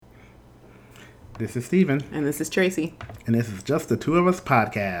This is Steven. And this is Tracy. And this is Just the Two of Us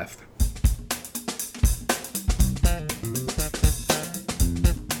podcast.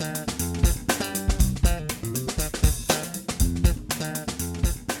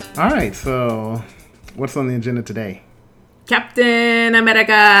 All right, so what's on the agenda today? Captain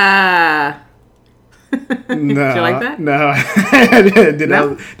America! No, Did you like that? No, I didn't.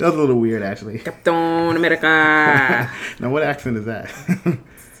 No? That was a little weird, actually. Captain America! Now, what accent is that?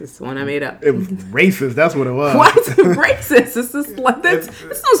 This is one I made up. It was racist. That's what it was. What? Racist?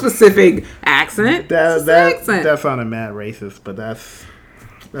 It's no specific accent. That sounded mad racist, but that's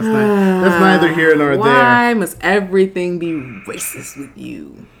neither here nor there. Why must everything be racist with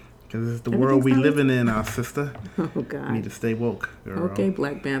you? Because it's the world we living in, our sister. Oh, God. We need to stay woke, girl. Okay,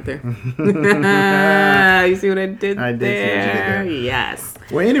 Black Panther. You see what I did there? I did see what you did there. Yes.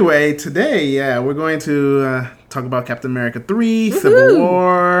 Well, anyway, today, we're going to talk about Captain America 3, Civil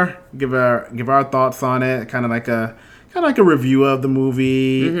War, give our thoughts on it, kind of like a review of the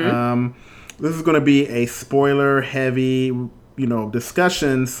movie. Mm-hmm. This is going to be a spoiler-heavy,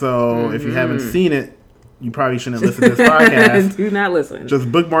 discussion, so if you haven't seen it, you probably shouldn't listen to this podcast. Do not listen.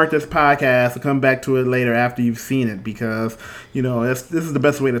 Just bookmark this podcast and come back to it later after you've seen it because, this is the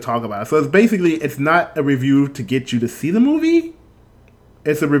best way to talk about it. So it's not a review to get you to see the movie.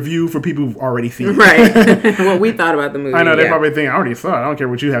 It's a review for people who've already seen it. Right. What we thought about the movie. I know, they probably think, I already saw it. I don't care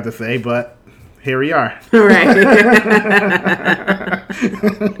what you have to say, but here we are. Right.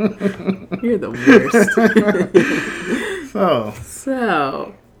 You're the worst.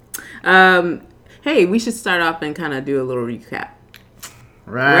 So, hey, we should start off and kind of do a little recap.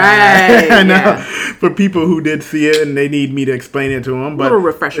 Right. I know. Yeah. For people who did see it and they need me to explain it to them. But, a little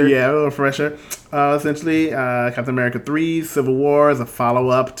refresher. Yeah, a little refresher. Essentially, Captain America 3, Civil War is a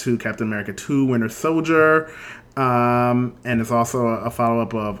follow-up to Captain America 2, Winter Soldier. And it's also a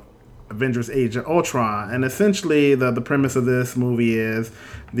follow-up of Avengers Age of Ultron. And essentially, the premise of this movie is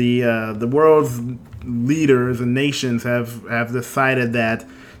the world's leaders and nations have decided that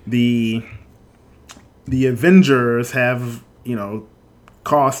the Avengers have,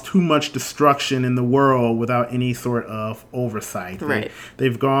 caused too much destruction in the world without any sort of oversight. Right.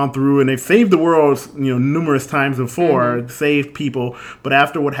 They've gone through and they've saved the world, numerous times before, saved people. But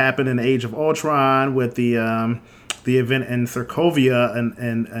after what happened in the Age of Ultron with the event in Sokovia,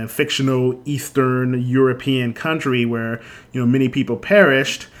 and a fictional Eastern European country where, many people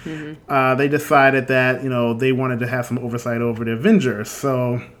perished, they decided that, they wanted to have some oversight over the Avengers.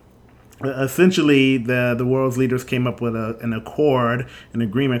 So essentially, the world's leaders came up with an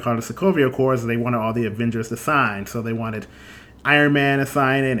agreement called the Sokovia Accords. They wanted all the Avengers to sign. So they wanted Iron Man to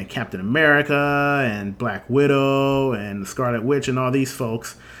sign it, and Captain America, and Black Widow, and Scarlet Witch, and all these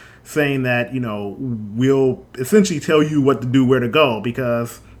folks, saying that, we'll essentially tell you what to do, where to go,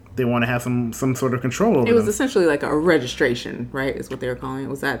 because they want to have some sort of control over It was them. essentially like a registration, right, is what they were calling it.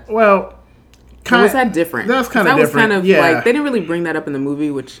 Was that... Well... was that different? That's kind of different. That was kind of like, they didn't really bring that up in the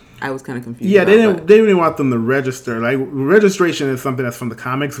movie, which I was kind of confused about. They didn't want them to register. Like, registration is something that's from the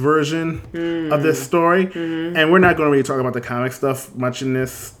comics version of this story. Mm-hmm. And we're not going to really talk about the comic stuff much in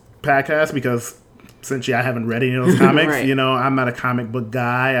this podcast because essentially I haven't read any of those comics. Right. I'm not a comic book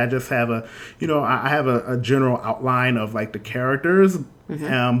guy. I just have I have a general outline of like the characters.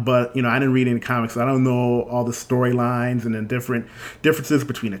 Mm-hmm. But I didn't read any comics, so I don't know all the storylines and the differences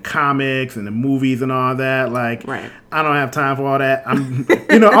between the comics and the movies and all that. Like, right. I don't have time for all that. I'm,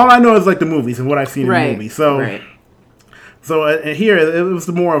 all I know is like the movies and what I've seen in the movies. So, and here it was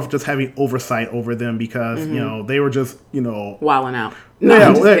more of just having oversight over them because they were just wilding out.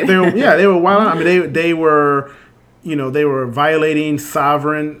 No, they were wilding out. I mean, they were. They were violating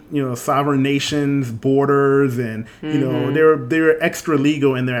sovereign nations' borders, and they were extra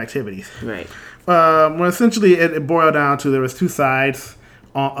legal in their activities. Right. Well, essentially, it boiled down to there was two sides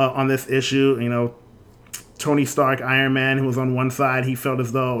on this issue. Tony Stark, Iron Man, who was on one side, he felt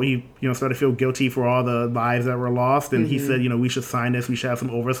as though he started to feel guilty for all the lives that were lost, and he said, we should sign this. We should have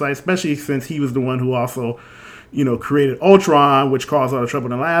some oversight, especially since he was the one who also created Ultron, which caused all the trouble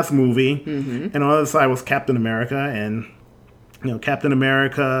in the last movie. Mm-hmm. And on the other side was Captain America. And, Captain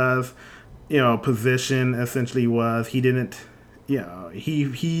America's, position essentially was he didn't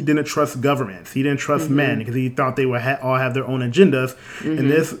he didn't trust governments. He didn't trust men because he thought they would all have their own agendas. And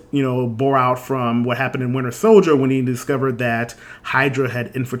this, bore out from what happened in Winter Soldier when he discovered that Hydra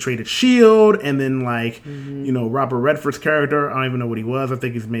had infiltrated S.H.I.E.L.D. And then, Robert Redford's character, I don't even know what he was. I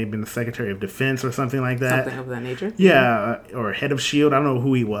think he's maybe been the Secretary of Defense or something like that. Something of that nature. Yeah, or head of S.H.I.E.L.D. I don't know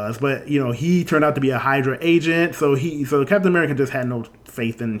who he was. But, he turned out to be a Hydra agent. So Captain America just had no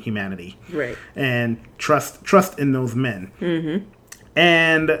faith in humanity. Right. And trust in those men. Mm-hmm.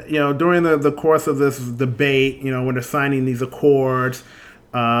 And, during the course of this debate, when they're signing these accords,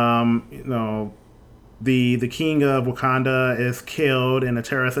 the king of Wakanda is killed in a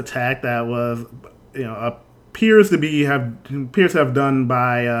terrorist attack that was, appears to have done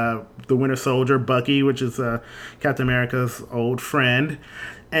by the Winter Soldier, Bucky, which is Captain America's old friend.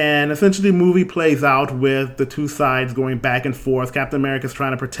 And essentially the movie plays out with the two sides going back and forth. Captain America's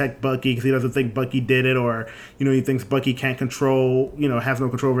trying to protect Bucky because he doesn't think Bucky did it, or, he thinks Bucky can't control, has no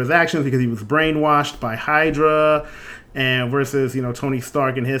control over his actions because he was brainwashed by Hydra. And versus, Tony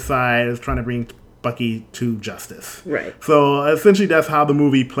Stark and his side is trying to bring Bucky to justice. Right. So essentially that's how the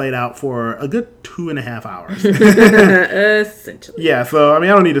movie played out for a good 2.5 hours. Essentially. Yeah, so I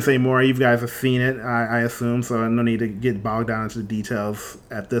don't need to say more. You guys have seen it, I assume, so no need to get bogged down into the details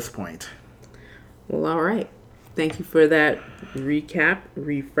at this point. Well, all right. Thank you for that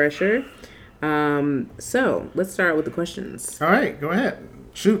refresher. So let's start with the questions. All right, go ahead.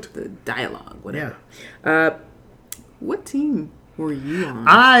 Shoot. The dialogue, whatever. Yeah. What team were you on?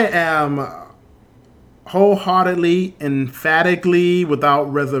 I am wholeheartedly, emphatically, without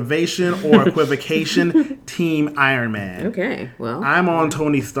reservation or equivocation, Team Iron Man. Okay, well. I'm on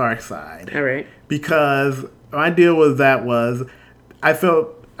Tony Stark's side. All right. Because my deal with that was, I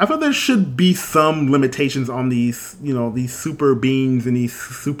felt there should be some limitations on these, these super beings and these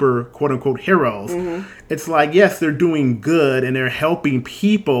super quote-unquote heroes. Mm-hmm. It's like, yes, they're doing good and they're helping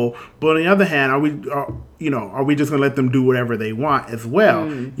people, but on the other hand, are we just going to let them do whatever they want as well?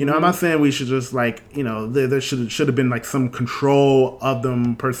 Mm-hmm. I'm not saying we should just there should have been like some control of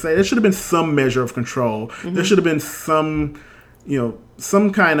them per se. There should have been some measure of control. Mm-hmm. There should have been some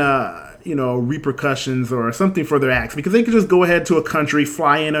kind of repercussions or something for their acts, because they could just go ahead to a country,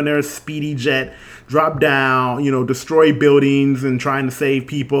 fly in on their speedy jet, drop down, destroy buildings and trying to save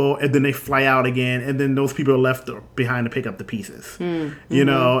people, and then they fly out again, and then those people are left behind to pick up the pieces.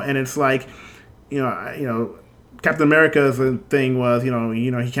 Mm-hmm. And it's like, Captain America's thing was, he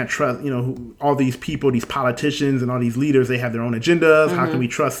can't trust, all these people, these politicians and all these leaders, they have their own agendas. Mm-hmm. How can we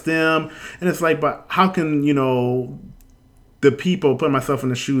trust them? And it's like, but how can, the people, put myself in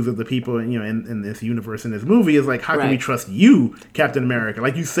the shoes of the people, in this universe, in this movie, is like, how can we trust you, Captain America?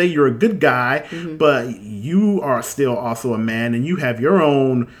 Like, you say you're a good guy, mm-hmm. but you are still also a man, and you have your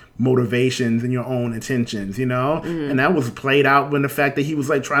own motivations and your own intentions, Mm-hmm. And that was played out when the fact that he was,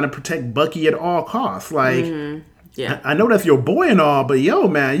 like, trying to protect Bucky at all costs. Like, mm-hmm. Yeah. I know that's your boy and all, but yo,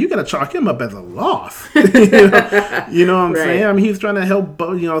 man, you got to chalk him up as a loss. You know what I'm saying? He's trying to help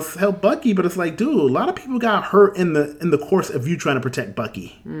Bucky, but it's like, dude, a lot of people got hurt in the course of you trying to protect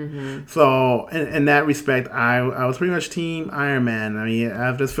Bucky. Mm-hmm. So, in that respect, I was pretty much Team Iron Man.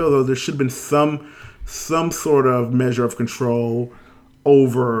 I just feel though there should have been some sort of measure of control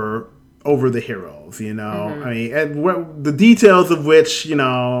over the heroes, Mm-hmm. And the details of which,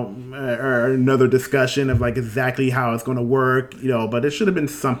 are another discussion of like exactly how it's going to work, but it should have been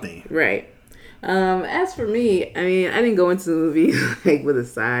something. Right. As for me, I didn't go into the movie like with a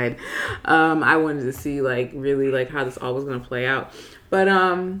side. I wanted to see like really like how this all was going to play out. But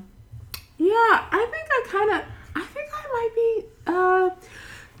yeah, I think I might be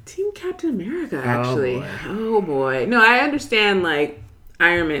Team Captain America actually. Oh boy. No, I understand like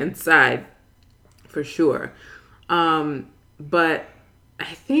Iron Man's side for sure. But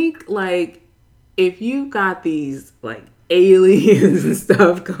I think like if you got these like aliens and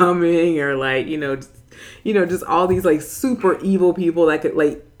stuff coming, or like, just all these like super evil people that could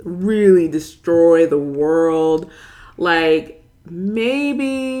like really destroy the world, like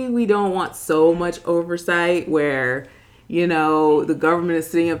maybe we don't want so much oversight where, the government is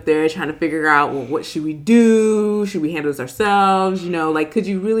sitting up there trying to figure out, well, what should we do? Should we handle this ourselves? Like, could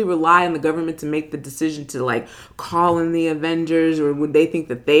you really rely on the government to make the decision to, like, call in the Avengers? Or would they think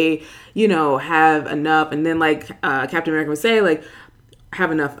that they, have enough? And then, like, Captain America would say, like,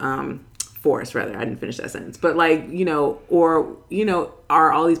 have enough force, rather. I didn't finish that sentence. But, like, or,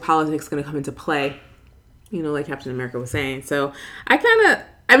 are all these politics going to come into play? Like Captain America was saying. So, I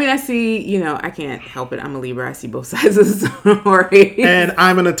see, I can't help it. I'm a Libra. I see both sides of the story. And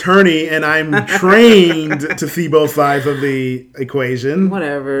I'm an attorney, and I'm trained to see both sides of the equation.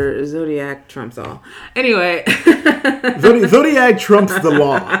 Whatever. Zodiac trumps all. Anyway. Zodiac trumps the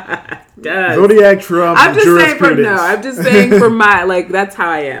law. Does. Zodiac trumps jurisprudence. I'm just saying for my, like, that's how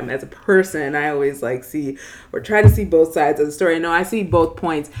I am. As a person, I always, like, see or try to see both sides of the story. No, I see both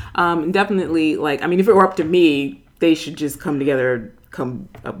points. Definitely, like, if it were up to me, they should just come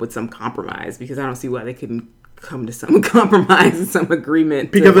up with some compromise, because I don't see why they couldn't come to some compromise and some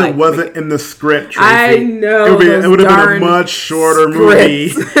agreement. Because it wasn't in the script, Tracy. I know. It would have been a much shorter movie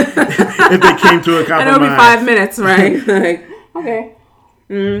if they came to a compromise. And it would be 5 minutes, right? Like, okay.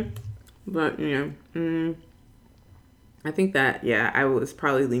 But I think that I was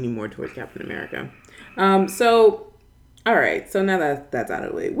probably leaning more towards Captain America. So all right, so now that that's out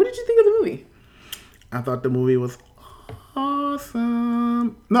of the way, what did you think of the movie? I thought the movie was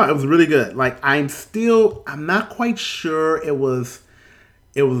awesome. No, it was really good. Like I'm not quite sure it was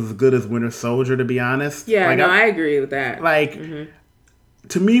as good as Winter Soldier, to be honest. Yeah, like, I agree with that. Like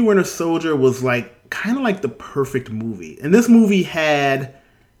to me, Winter Soldier was like kind of like the perfect movie, and this movie had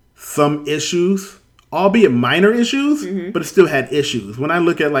some issues, albeit minor issues, but it still had issues. When I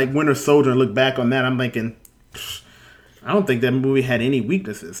look at like Winter Soldier and look back on that, I'm thinking, I don't think that movie had any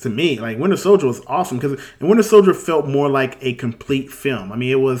weaknesses to me. Like Winter Soldier was awesome because Winter Soldier felt more like a complete film. I mean,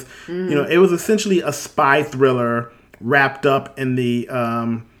 it was it was essentially a spy thriller wrapped up in the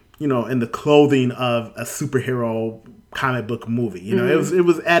in the clothing of a superhero comic book movie. It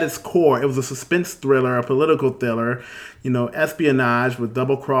was at its core. It was a suspense thriller, a political thriller, espionage with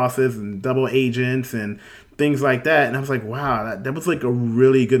double crosses and double agents and things like that. And I was like, wow, that was like a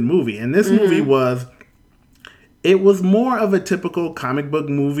really good movie. And this movie was. It was more of a typical comic book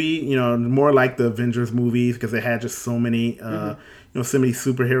movie, more like the Avengers movies because they had just so many, so many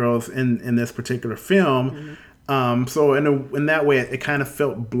superheroes in this particular film. So in that way, it kind of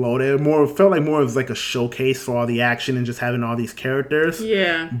felt bloated. It felt like more of like a showcase for all the action and just having all these characters.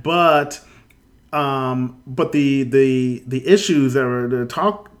 Yeah. But the issues that were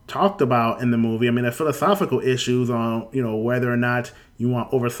talked about in the movie, I mean, the philosophical issues on whether or not you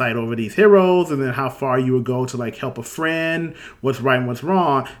want oversight over these heroes, and then how far you would go to like help a friend, what's right and what's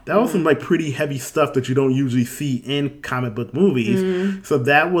wrong. That was some like pretty heavy stuff that you don't usually see in comic book movies. So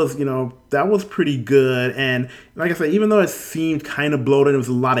that was pretty good. And like I said, even though it seemed kind of bloated, it was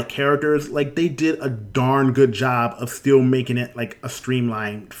a lot of characters, like they did a darn good job of still making it like a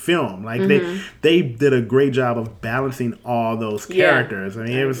streamlined film. Like they did a great job of balancing all those characters. I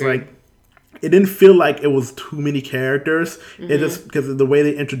mean, it was like, it didn't feel like it was too many characters. It just because of the way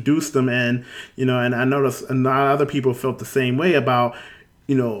they introduced them, and and I noticed a lot of other people felt the same way about,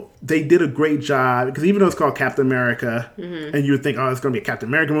 they did a great job because even though it's called Captain America, and you would think, oh, it's going to be a Captain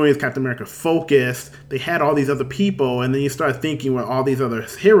America movie, it's Captain America focused. They had all these other people, and then you start thinking, well, all these other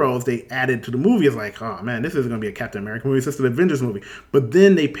heroes they added to the movie is like, oh man, this isn't going to be a Captain America movie, it's just an Avengers movie. But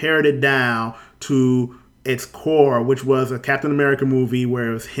then they pared it down to its core, which was a Captain America movie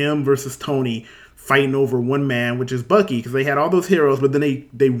where it was him versus Tony fighting over one man, which is Bucky, because they had all those heroes, but then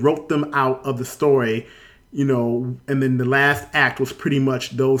they wrote them out of the story, and then the last act was pretty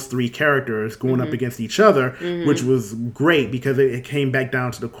much those three characters going up against each other, which was great because it came back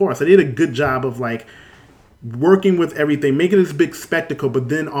down to the core. So they did a good job of like working with everything, making it this big spectacle, but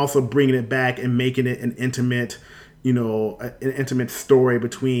then also bringing it back and making it an intimate story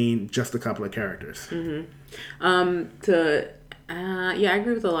between just a couple of characters. I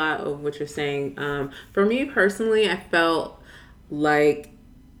agree with a lot of what you're saying. For me personally, I felt like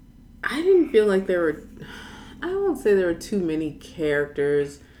I didn't feel like I won't say there were too many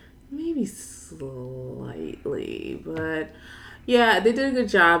characters, maybe slightly, but yeah, they did a good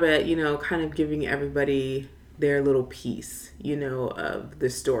job at, kind of giving everybody their little piece, of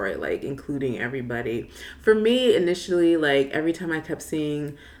the story, like including everybody. For me, initially, like every time I kept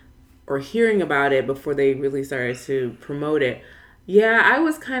seeing or hearing about it before they really started to promote it, I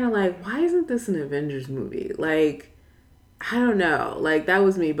was kind of like, why isn't this an Avengers movie? Like, I don't know. Like, that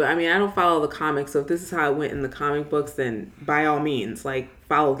was me. But, I mean, I don't follow the comics. So if this is how it went in the comic books, then by all means, like,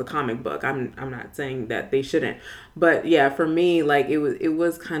 follow the comic book. I'm not saying that they shouldn't. But, yeah, for me, like, it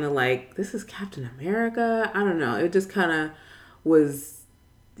was kind of like, this is Captain America? I don't know. It just kind of was,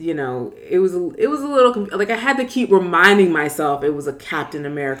 it was a little, like, I had to keep reminding myself it was a Captain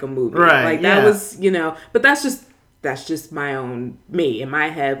America movie. Right, like, that was, but that's just my own, me in my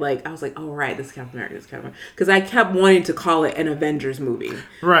head. Like, I was like, oh, right, this is Captain America, because I kept wanting to call it an Avengers movie.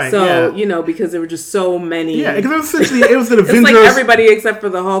 Right. So, because there were just so many. Yeah, because it was an Avengers. It's like everybody except for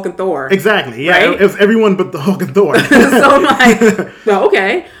the Hulk and Thor. Exactly. Yeah. Right? It was everyone but the Hulk and Thor. So I'm like, well,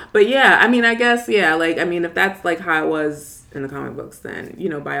 okay. But yeah, I mean, I guess, if that's like how it was in the comic books, then,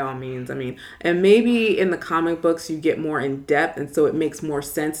 by all means, I mean, and maybe in the comic books you get more in depth, and so it makes more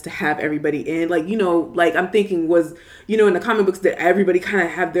sense to have everybody in, like, like I'm thinking was, in the comic books that everybody kind of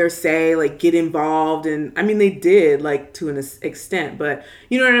have their say, like get involved, and I mean, they did, like, to an extent, but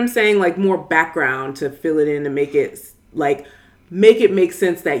you know what I'm saying, like more background to fill it in and make it make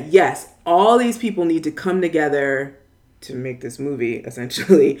sense that yes, all these people need to come together to make this movie,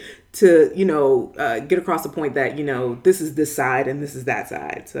 essentially, to, get across the point that, this is this side and this is that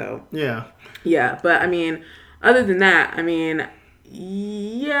side. So, yeah. But I mean, other than that, I mean,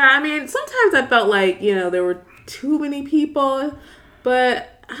 sometimes I felt like, there were too many people.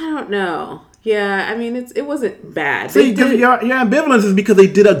 But I don't know. Yeah, I mean, it wasn't bad. See, your ambivalence is because they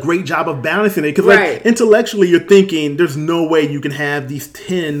did a great job of balancing it. Because like intellectually, you're thinking there's no way you can have these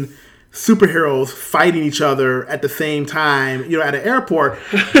 10 superheroes fighting each other at the same time, at an airport.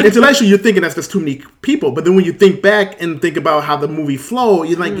 Intellectually, you're thinking that's just too many people. But then when you think back and think about how the movie flowed,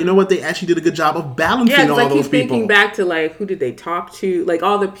 you're like, you know what? They actually did a good job of balancing all those people. Thinking back to like who did they talk to, like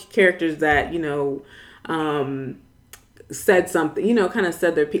all the characters that said something, kind of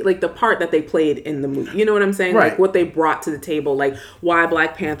said their like the part that they played in the movie. You know what I'm saying? Right. Like what they brought to the table, like why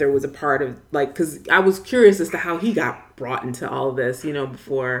Black Panther was a part of, like, because I was curious as to how he got brought into all of this,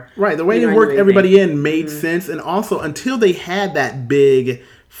 before. Right. The way they worked everybody in made sense, and also until they had that big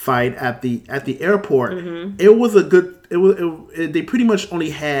fight at the airport, it was a good. They pretty much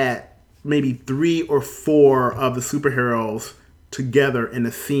only had maybe 3 or 4 of the superheroes together in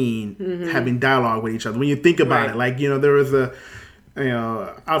a scene having dialogue with each other. When you think about it, like, there was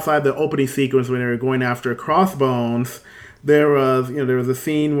outside the opening sequence when they were going after Crossbones, there was a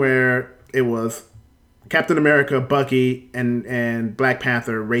scene where it was Captain America, Bucky, and Black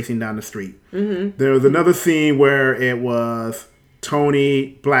Panther racing down the street. There was another scene where it was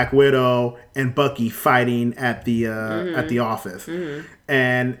Tony, Black Widow, and Bucky fighting at the office.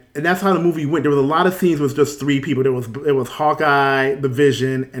 And that's how the movie went. There was a lot of scenes with just 3 people. It was Hawkeye, the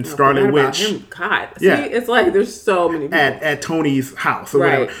Vision, and Scarlet Witch. God, see, it's like there's so many people at Tony's house or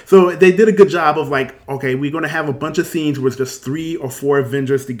whatever. So they did a good job of like, okay, we're going to have a bunch of scenes where it's just 3 or 4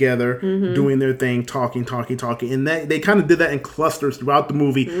 Avengers together doing their thing, talking, and they kind of did that in clusters throughout the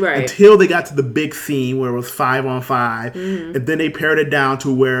movie until they got to the big scene where it was 5-on-5, and then they pared it down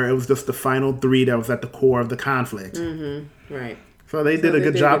to where it was just the final 3 that was at the core of the conflict. Right. So they did a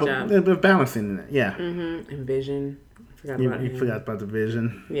good job of balancing it. Yeah. And Vision. You forgot about the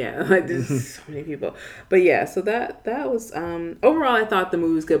Vision. Yeah, like there's so many people. But yeah, so that was overall I thought the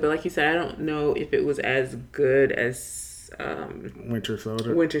movie was good, but like you said, I don't know if it was as good as Winter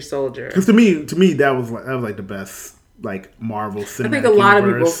Soldier. Because to me that was like the best like Marvel cinematic. I think a lot of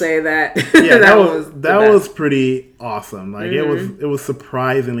people say that. Yeah, that was pretty awesome. Like it was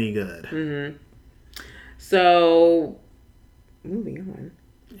surprisingly good. So moving on.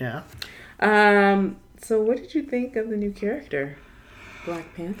 Yeah. So what did you think of the new character,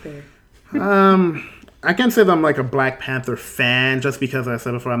 Black Panther? I can't say that I'm like a Black Panther fan just because I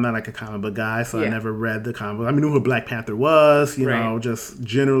said before I'm not like a comic book guy, so I never read the comic book. I knew who Black Panther was, you know, just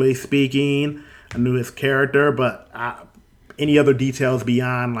generally speaking. I knew his character, but any other details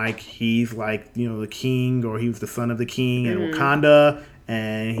beyond like he's like, the king or he was the son of the king in Wakanda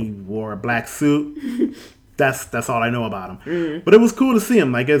and he wore a black suit. That's all I know about him. But it was cool to see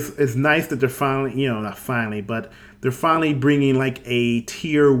him. Like it's nice that they're finally, not finally, but they're finally bringing like a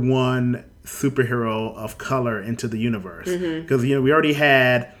tier 1 superhero of color into the universe. Because we already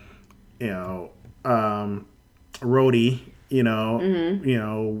had, Rhodey,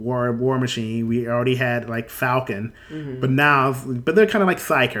 War Machine. We already had like Falcon, but they're kind of like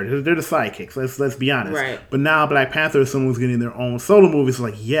side characters. They're the sidekicks. Let's be honest. Right. But now Black Panther is someone who's getting their own solo movie. So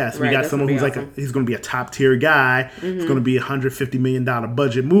like, yes, we got someone who's awesome. He's going to be a top tier guy. It's going to be $150 million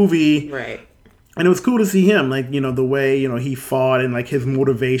budget movie. Right. And it was cool to see him, like, the way, he fought and, like, his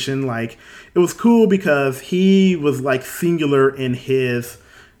motivation. Like, it was cool because he was, like, singular in his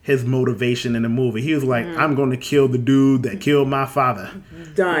motivation in the movie. He was like, I'm going to kill the dude that killed my father.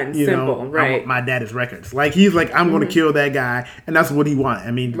 Done. Simple. Right. My daddy's records. Like, he's like, I'm going to kill that guy. And that's what he wanted.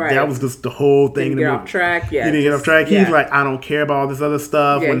 I mean, that was just the whole thing. Didn't get off track. Yeah. He didn't get off track. He's like, I don't care about all this other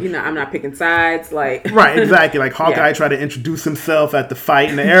stuff. Yeah, I'm not picking sides. Like, right, exactly. Like, Hawkeye tried to introduce himself at the fight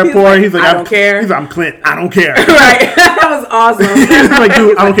in the airport. He's like, I don't care. He's like, I'm Clint. I don't care. Right. That was awesome. He's like,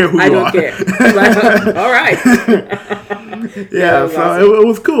 dude, I don't care who you are. I don't care. Like, all right. Yeah, so awesome. It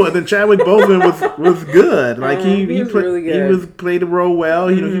was cool. And then Chadwick Boseman was good. Like he really good. He played the role well.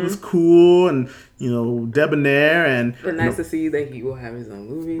 He was cool and debonair and. But nice to see that he will have his own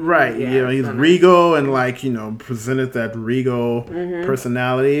movie. Right. Yeah, he's regal and like presented that regal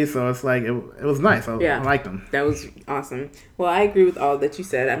personality. So it's like it was nice. I liked him. That was awesome. Well, I agree with all that you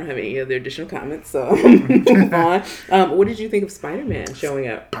said. I don't have any other additional comments. So move on. What did you think of Spider-Man showing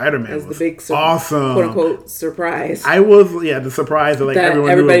up? Spider-Man as was the big awesome, quote unquote surprise. I was the surprise that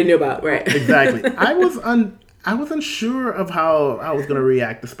everybody knew about. Right. Exactly. I was unsure of how I was going to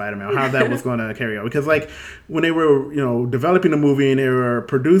react to Spider-Man, how that was going to carry out. Because, like, when they were, developing the movie and they were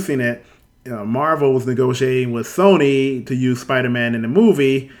producing it, Marvel was negotiating with Sony to use Spider-Man in the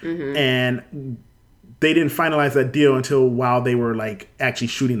movie. And they didn't finalize that deal until while they were like actually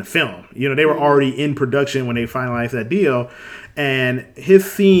shooting the film. You know, they were already in production when they finalized that deal. And his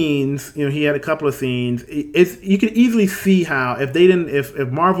scenes, you know, he had a couple of scenes. You could easily see how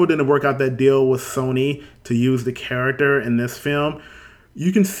if Marvel didn't work out that deal with Sony to use the character in this film,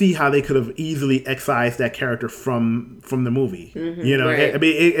 you can see how they could have easily excised that character from the movie. You know, right. I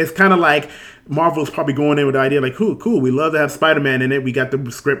mean, it's kind of like Marvel's probably going in with the idea like, cool, we love to have Spider-Man in it. We got the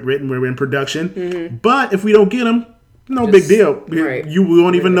script written, we're in production. But if we don't get him, big deal. Right. We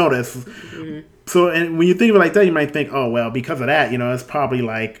won't even notice. So, and when you think of it like that, you might think, oh, well, because of that, you know, it's probably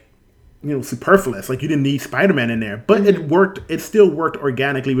like, you know, superfluous. Like, you didn't need Spider-Man in there. But it worked. It still worked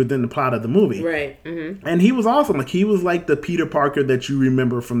organically within the plot of the movie. Right. And he was awesome. Like, he was like the Peter Parker that you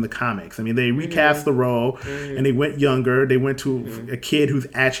remember from the comics. I mean, they recast the role, and they went younger. They went to a kid who's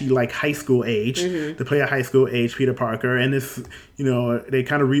actually like high school age to play a high school age Peter Parker. And this, you know, they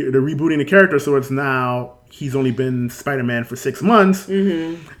kind of they're rebooting the character, so it's now he's only been Spider-Man for 6 months.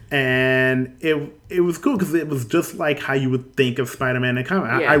 And it was cool because it was just like how you would think of Spider-Man in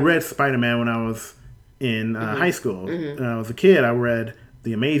comics. I read Spider-Man when I was in high school. When I was a kid, I read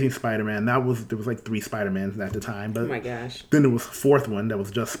The Amazing Spider-Man. There was like 3 Spider-Mans at the time. But oh my gosh. then there was a 4th one that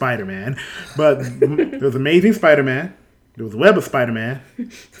was just Spider-Man. But there was Amazing Spider-Man. There was Web of Spider-Man,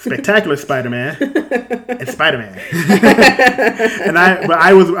 Spectacular Spider-Man, and Spider-Man. And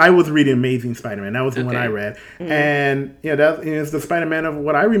I was reading Amazing Spider-Man. That was the one I read. And yeah, that is the Spider-Man of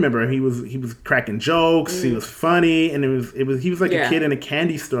what I remember. He was cracking jokes. He was funny, and he was like a kid in a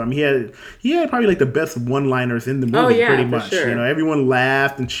candy store. I mean, he had probably like the best one-liners in the movie, pretty much. Sure. You know, everyone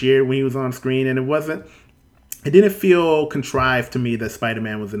laughed and cheered when he was on screen, and it didn't feel contrived to me that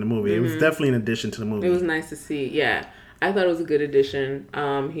Spider-Man was in the movie. It was definitely an addition to the movie. It was nice to see. Yeah. I thought it was a good addition.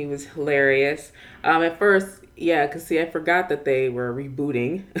 He was hilarious. At first, because see, I forgot that they were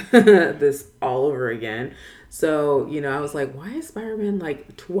rebooting this all over again. So, you know, I was like, why is Spider-Man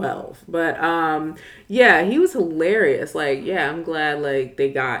like 12? But he was hilarious. Like, I'm glad like they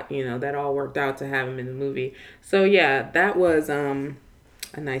got, you know, that all worked out to have him in the movie. So that was a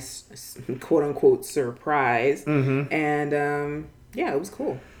nice quote unquote surprise. And it was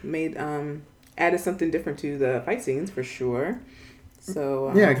cool. Made added something different to the fight scenes for sure.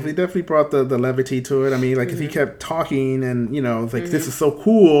 So because he definitely brought the levity to it. I mean, like, if he kept talking and, you know, it's like, this is so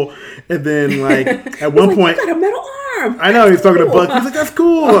cool, and then like at one point, you got a metal arm. I know, he's talking to Buck. He's like, that's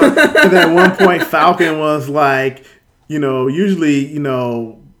cool. And then at one point, Falcon was like, you know, usually, you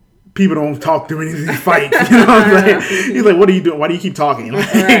know, people don't talk during these fights. You know what I'm saying? He's like, what are you doing? Why do you keep talking? Like,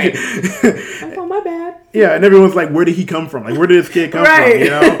 oh, my bad. Yeah, and everyone's like, where did he come from? Like, where did this kid come from? You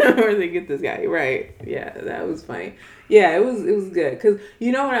know? Where did they get this guy? Right. Yeah, that was funny. Yeah, it was good. Because,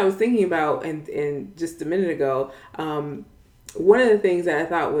 you know what I was thinking about and just a minute ago, one of the things that I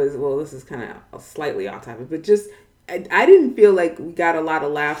thought was, well, this is kind of slightly off topic, but just, I didn't feel like we got a lot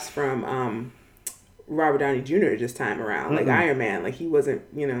of laughs from Robert Downey Jr. this time around, like Iron Man. Like, he wasn't,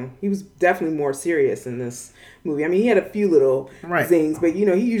 you know, he was definitely more serious in this movie. I mean, he had a few little things, but, you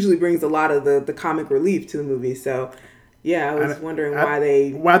know, he usually brings a lot of the comic relief to the movie. So, I was wondering why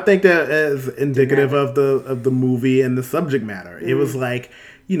they... Well, I think that is indicative of the movie and the subject matter. It was like,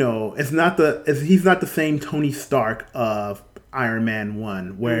 you know, he's not the same Tony Stark of Iron Man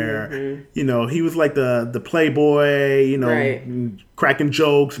 1, where, you know, he was like the playboy, you know, cracking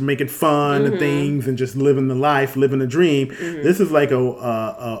jokes, making fun of things, and just living the life, living the dream. This is like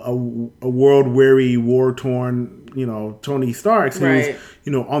a world-weary, war-torn, you know, Tony Stark, who's,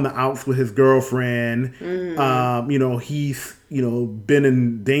 you know, on the outs with his girlfriend. You know, he's, you know, been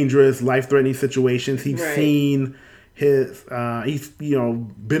in dangerous, life-threatening situations. He's seen... he's, you know,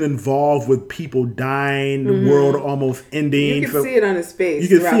 been involved with people dying, the world almost ending. You can see it on his face.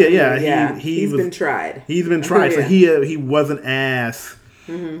 You can see it, He's been tried. He's been tried, so he wasn't as,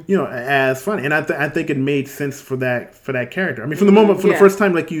 you know, as funny. And I think it made sense for that character. I mean, from the first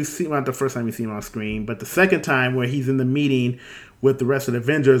time, like, you see, not the first time you see him on screen, but the second time where he's in the meeting with the rest of the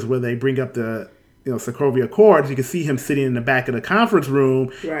Avengers, where they bring up the, you know, Sokovia Accords, you can see him sitting in the back of the conference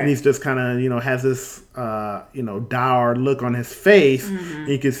room, and he's just kind of, you know, has this, you know, dour look on his face. And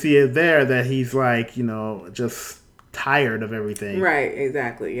you can see it there that he's like, you know, just tired of everything. Right,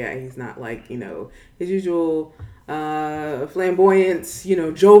 exactly. Yeah, he's not like, you know, his usual flamboyant, you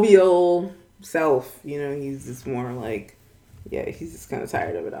know, jovial self. You know, he's just more like, he's just kind of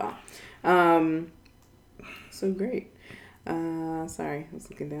tired of it all. So great. Sorry, I was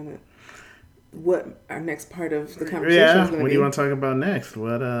looking down at what our next part of the conversation is going to be. What do you want to talk about next?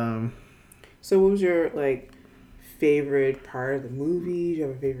 So what was your, like, favorite part of the movie? Did you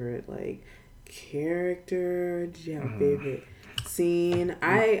have a favorite, like, character? Did you have a favorite scene.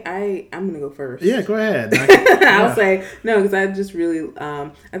 I'm gonna go first. Yeah, go ahead. I'll say no because I just really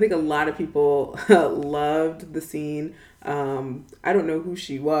I think a lot of people loved the scene. I don't know who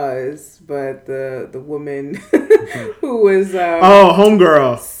she was, but the woman who was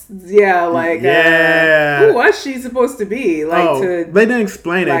homegirl. Yeah, like who was she supposed to be? Like they didn't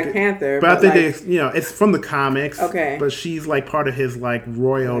explain Black it. Panther, but I think it's from the comics. Okay, but she's like part of his like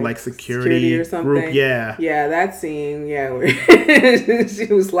royal like security or something. Group. Yeah, that scene. Yeah, where she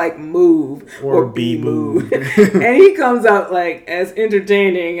was like move or be moved, and he comes out like as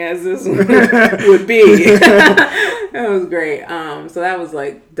entertaining as this one would be. That was great. So that was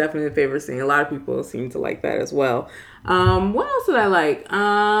like definitely a favorite scene. A lot of people seem to like that as well. What else did I like?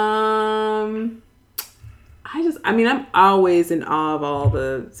 I'm always in awe of all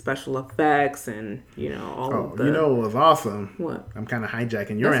the special effects and all of the. It was awesome. What? I'm kind of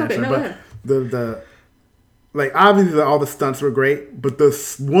hijacking your That's answer, okay. but the like obviously all the stunts were great, but the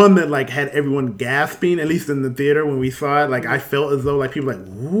one that like had everyone gasping, at least in the theater when we saw it, like I felt as though like people like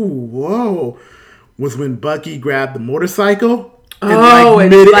ooh whoa, was when Bucky grabbed the motorcycle.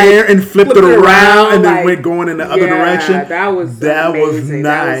 And midair and flipped it around and then went going in the other direction. That was nice.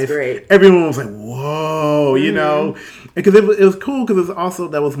 That was great. Everyone was like, "Whoa," because it was cool because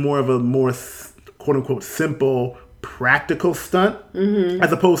that was more of a more quote unquote simple practical stunt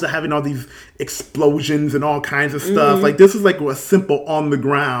as opposed to having all these explosions and all kinds of stuff. Like this is like a simple on the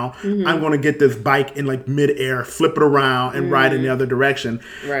ground. I'm going to get this bike in like midair, flip it around and ride in the other direction.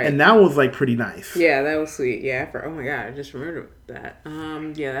 Right. And that was like pretty nice. Yeah, that was sweet. Yeah. Oh my God. I just remembered that.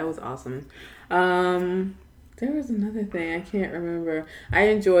 Yeah, that was awesome. There was another thing I can't remember. I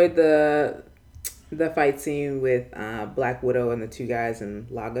enjoyed the fight scene with Black Widow and the two guys in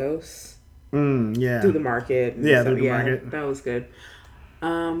Lagos. Yeah. Through the market. Through the market. That was good.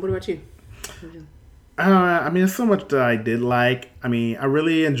 What about you? There's so much that I did like. I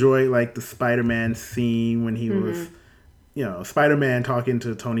really enjoyed like the Spider-Man scene when he was, Spider-Man talking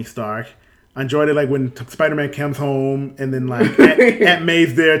to Tony Stark. I enjoyed it like when Spider-Man comes home and then like Aunt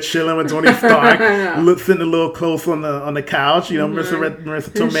May's there chilling with Tony Stark, sitting a little close on the couch. Marissa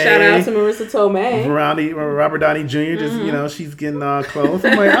Tomei. Shout out to Marissa Tomei. Robert Downey Jr. Just she's getting close.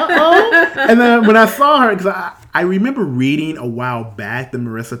 I'm like, and then when I saw her, because I remember reading a while back that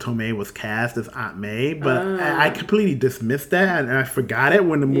Marissa Tomei was cast as Aunt May, but I completely dismissed that and I forgot it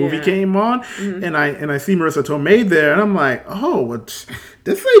when the movie came on, and I see Marissa Tomei there, and I'm like,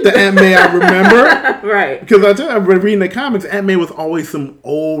 this ain't the Aunt May I remember. Right. Because I've been reading the comics, Aunt May was always some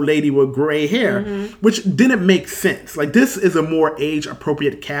old lady with gray hair, which didn't make sense. Like, this is a more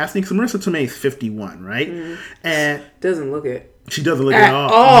age-appropriate casting. So Marissa Tomei is 51, right? And doesn't look it. She doesn't look at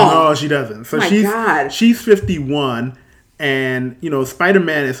all. No, she doesn't. So God. She's 51. And,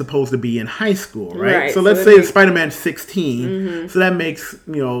 Spider-Man is supposed to be in high school, right? So let's say Spider-Man's 16. So that makes,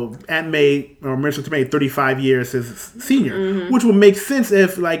 Aunt May or Marissa Tomei 35 years his senior. Which would make sense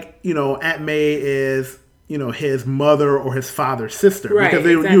if, like, Aunt May is, his mother or his father's sister. Right, because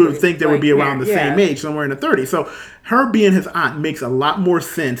you would think they would be around the same age, somewhere in the 30s. So her being his aunt makes a lot more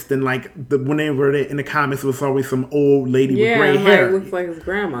sense than, like, when they were in the comics, it was always some old lady with gray hair. Yeah, looks like his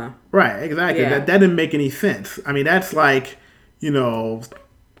grandma. Right, exactly. Yeah. That didn't make any sense. That's like, I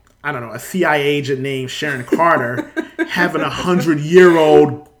don't know, a CIA agent named Sharon Carter having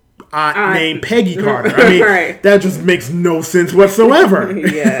 100-year-old aunt named Peggy Carter. That just makes no sense whatsoever.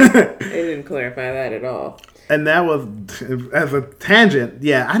 Yeah, they didn't clarify that at all. And that was, as a tangent,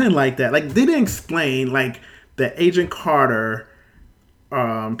 I didn't like that. Like, they didn't explain, like, that Agent Carter,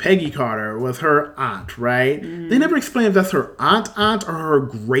 Peggy Carter, was her aunt, right? They never explained if that's her aunt or her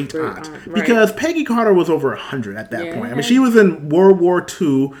great aunt. Right. Because Peggy Carter was over 100 at that point. She was in World War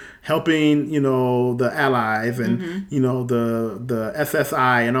II helping, the Allies and, the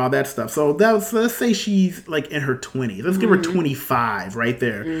SSI and all that stuff. So let's say she's like in her 20s. Let's give her 25 right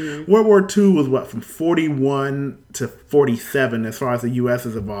there. World War II was from 41 to 47 as far as the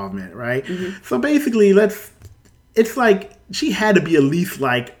U.S.'s involvement, right? So basically, it's like she had to be at least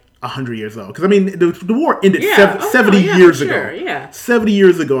like 100 years old. Because, the war ended 70 years ago. Yeah. 70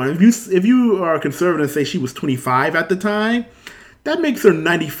 years ago. And if you are a conservative and say she was 25 at the time, that makes her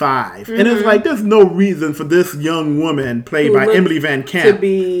 95. And it's like, there's no reason for this young woman, played by Emily Van Camp, to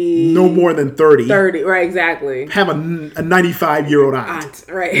be no more than 30. 30, right, exactly. Have a 95-year-old aunt.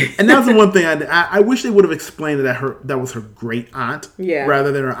 Right. And that's the one thing I wish they would have explained that was her great aunt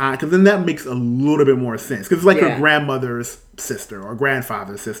rather than her aunt. Because then that makes a little bit more sense. Because it's like her grandmother's sister or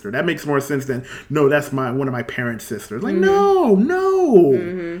grandfather's sister. That makes more sense than, no, that's one of my parents' sisters. Like, no.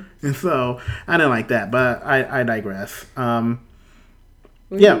 And so, I didn't like that. But I digress.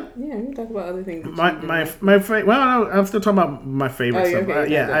 Yeah. Yeah, we can talk about other things. My favorite. Well, I'm still talking about my favorite stuff.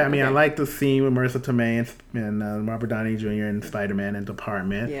 Okay, I mean, I like the scene with Marissa Tomei and Robert Downey Jr. in Spider-Man and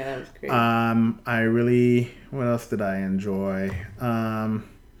Department. Yeah, that was great. I really. What else did I enjoy? Well,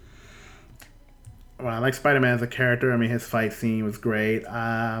 I like Spider-Man as a character. I mean, his fight scene was great.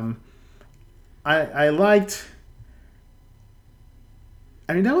 I liked.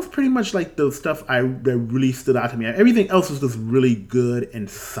 I mean, that was pretty much like the stuff that really stood out to me. Everything else was just really good and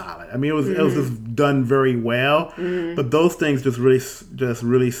solid. I mean, it was just done very well. But those things just really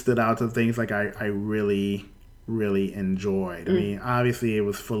stood out to things like I really enjoyed. I mean, obviously it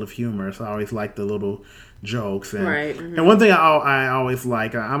was full of humor, so I always liked the little jokes. And, right. And one thing I always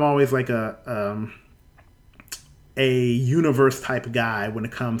like, I'm always like a universe type guy when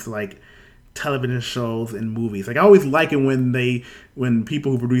it comes to like television shows and movies. Like I always like it when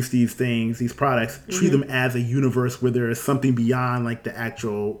people who produce these products treat them as a universe where there is something beyond like the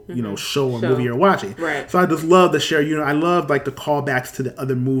actual show or movie you're watching. Right. So I just love the share. I love like the callbacks to the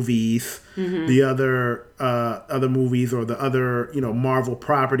other movies, the other movies or the other Marvel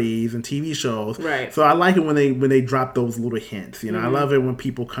properties and TV shows. Right. So I like it when they drop those little hints. I love it when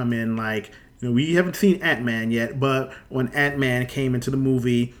people come in like we haven't seen Ant-Man yet, but when Ant-Man came into the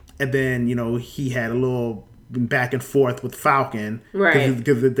movie. And then, he had a little back and forth with Falcon. Right.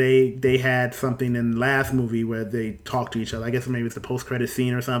 Because they had something in the last movie where they talked to each other. I guess maybe it's the post-credit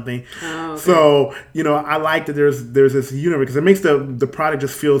scene or something. Oh, okay. So, I like that there's this universe. Because it makes the product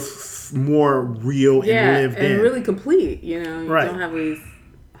just feel more real and lived in. and really complete. You right. don't have these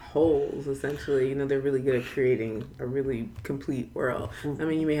holes, essentially. They're really good at creating a really complete world. I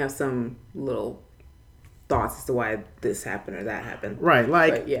mean, you may have some little thoughts as to why this happened or that happened. Right,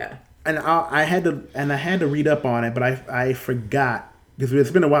 like but yeah. And I had to read up on it, but I forgot because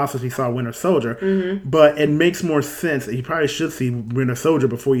it's been a while since we saw Winter Soldier. But it makes more sense. You probably should see Winter Soldier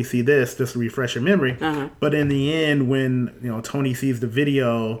before you see this, just to refresh your memory. But in the end, when Tony sees the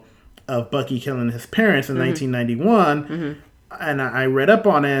video of Bucky killing his parents in 1991, and I read up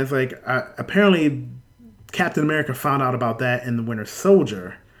on it, it's like apparently Captain America found out about that in the Winter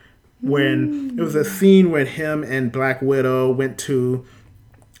Soldier. When it was a scene where him and Black Widow went to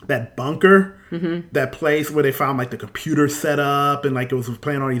that bunker, that place where they found like the computer set up and like it was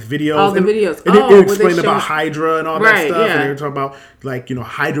playing all these videos. All the videos. It explained about Hydra and all that stuff. Yeah. And they were talking about like,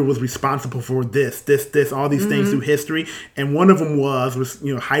 Hydra was responsible for this, all these things through history. And one of them was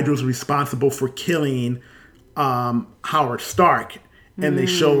Hydra was responsible for killing Howard Stark. And they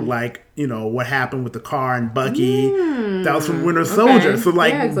showed like, what happened with the car and Bucky. That was from Winter Soldier. So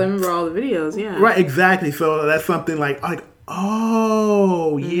like, yeah, because I remember all the videos. Yeah, right, exactly. So that's something like,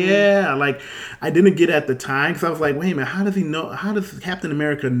 oh yeah, like I didn't get at the time because I was like, wait a minute, how does he know? How does Captain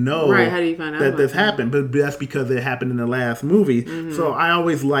America know? Right, how do you find out that this happened? But that's because it happened in the last movie. So I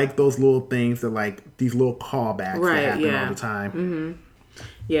always like those little things that like these little callbacks that happen all the time.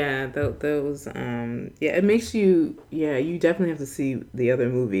 Yeah, those, it makes you, you definitely have to see the other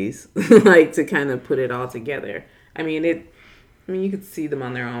movies, like, to kind of put it all together. I mean, you could see them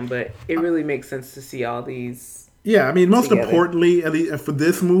on their own, but it really makes sense to see all these. Yeah, I mean, most importantly, at least for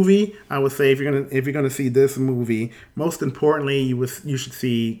this movie, I would say if you're gonna see this movie, most importantly, you should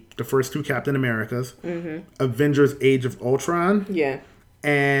see the first two Captain Americas, Avengers: Age of Ultron,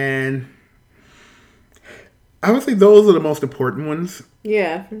 and I would say those are the most important ones.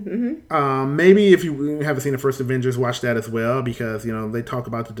 Yeah. Maybe if you haven't seen the first Avengers, watch that as well because they talk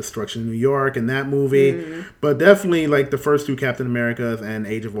about the destruction of New York in that movie. But definitely, like the first two Captain Americas and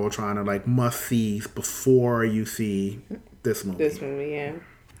Age of Ultron are like must sees before you see this movie.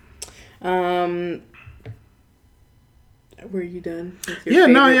 Were you done? Yeah.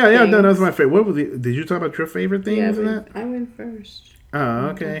 No, that was my favorite. What was it? Did you talk about your favorite things in that? I went first. Oh,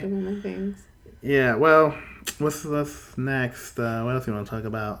 okay. My things. Yeah. Well. What's next? What else do you want to talk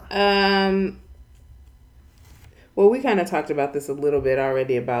about? Well, we kind of talked about this a little bit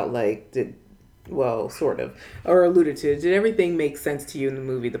already about like sort of, or alluded to. Did everything make sense to you in the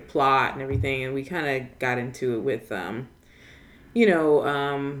movie, the plot and everything? And we kind of got into it with,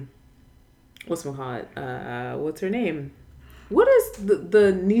 what's her name? What is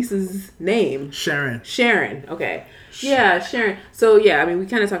the niece's name? Sharon. Okay. Yeah, Sharon. So yeah, I mean, we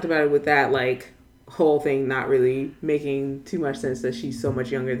kind of talked about it with that, like, whole thing not really making too much sense that she's so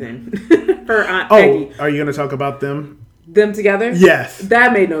much younger than her aunt Peggy. Are you going to talk about them them together. Yes.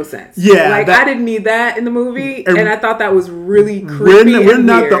 That made no sense. Yeah. Like, I didn't need that in the movie, and I thought that was really creepy. We're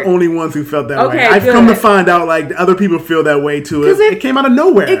not weird. the only ones who felt that Okay, way. I've good. come to find out, like, other people feel that way too. It came out of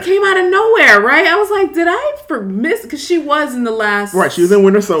nowhere. It came out of nowhere, right? I was like, did I miss? Because she was in the last... Right, she was in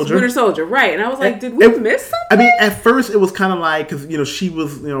Winter Soldier. Winter Soldier, right. And I was like, did we miss something? I mean, at first, it was kind of like, because, you know, she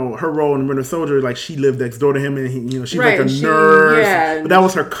was, you know, her role in Winter Soldier, like, she lived next door to him, and, he, you know, she was like a nurse. Yeah, but that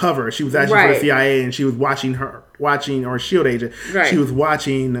was her cover. She was actually for the CIA, and she was watching, or S.H.I.E.L.D. agent. Right. She was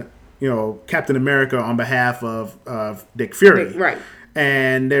watching, you know, Captain America on behalf of Nick Fury. Right.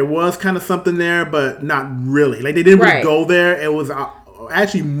 And there was kind of something there, but not really. Like, they didn't really go there. It was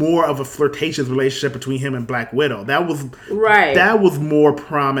actually more of a flirtatious relationship between him and Black Widow. That was more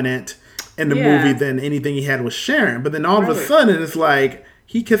prominent in the movie than anything he had with Sharon. But then all of a sudden, it's like,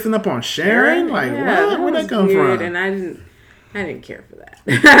 he kissing up on Sharon? Like, what? Where'd that come from? And I didn't care for that.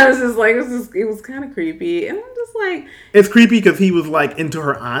 I was just like, it was kind of creepy. And I'm just like... It's creepy because he was, like, into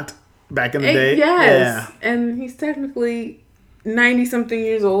her aunt back in the day. Yes. Yeah. And he's technically 90-something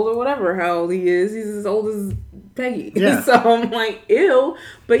years old or whatever how old he is. He's as old as Peggy. Yeah. So I'm like, ew.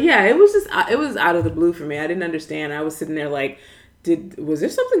 But yeah, it was out of the blue for me. I didn't understand. I was sitting there like, was there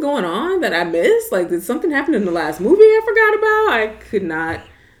something going on that I missed? Like, did something happen in the last movie I forgot about? I could not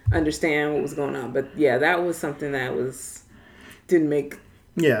understand what was going on. But yeah, that was something that didn't make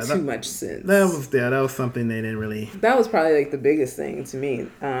too much sense. That was something they didn't really... That was probably like the biggest thing to me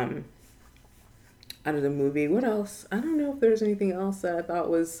out of the movie. What else? I don't know if there's anything else that I thought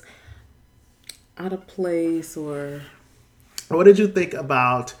was out of place or... What did you think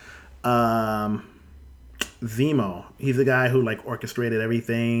about Zemo? He's the guy who like orchestrated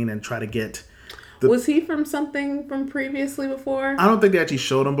everything and tried to get... Was he from something from previously before? I don't think they actually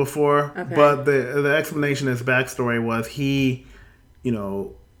showed him before. Okay. But the explanation, his backstory was he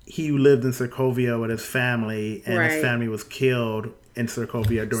lived in Sokovia with his family, and his family was killed in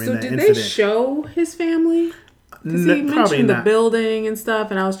Sokovia during that incident. So did they show his family? Because he mentioned the building and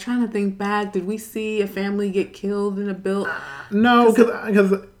stuff, and I was trying to think back. Did we see a family get killed in a building? No,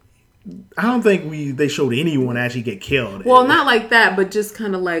 because I don't think they showed anyone actually get killed. Well, not like that, but just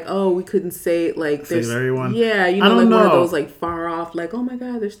kind of like, oh, we couldn't say like save everyone. Yeah, you know, like one of those like far off, like, oh my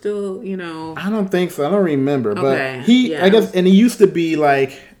God, they're still, you know. I don't think so. I don't remember, but I guess, and he used to be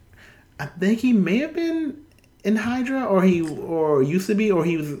like, I think he may have been in Hydra, or used to be, or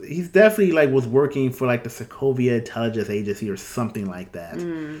he's definitely like was working for like the Sokovia Intelligence Agency or something like that.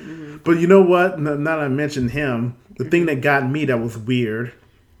 Mm-hmm. But you know what? Now that I mentioned him, the thing that got me that was weird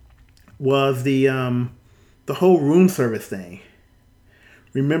was the whole room service thing.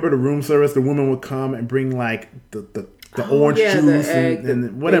 Remember the room service? The woman would come and bring like the orange juice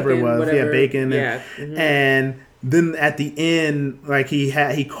and whatever bacon, it was. Whatever. Yeah, bacon. And then at the end, like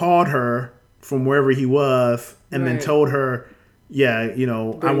he called her from wherever he was and then told her, I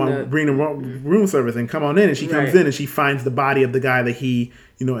want to bring the room service and come on in. And she comes in and she finds the body of the guy that he,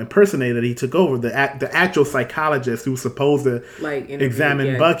 impersonated. He took over, the actual psychologist who was supposed to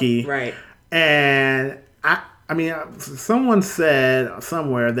examine Bucky. Right. And I mean, someone said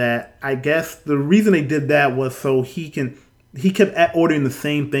somewhere that I guess the reason they did that was so he kept ordering the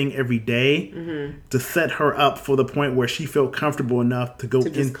same thing every day to set her up for the point where she felt comfortable enough to go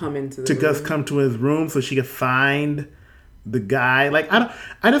come to his room so she could find the guy. Like,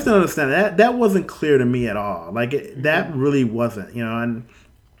 I just don't understand that. That wasn't clear to me at all. Like, that really wasn't,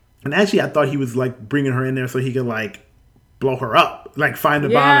 and actually I thought he was like bringing her in there so he could like blow her up, like find the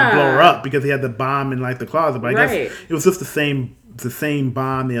bomb and blow her up because he had the bomb in like the closet. But I guess it was just the same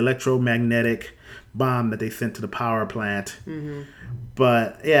bomb, the electromagnetic bomb that they sent to the power plant. Mm-hmm.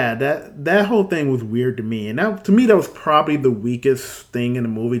 But yeah, that whole thing was weird to me, and to me that was probably the weakest thing in the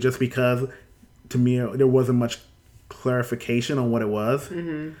movie, just because to me there wasn't much clarification on what it was.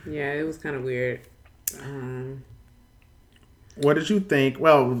 Mm-hmm. Yeah, it was kind of weird. What did you think?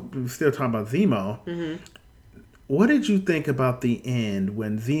 Well, we're still talking about Zemo. Mm-hmm. What did you think about the end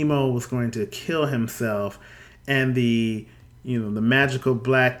when Zemo was going to kill himself and the magical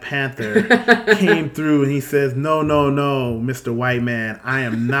Black Panther came through and he says, no, Mr. White Man, I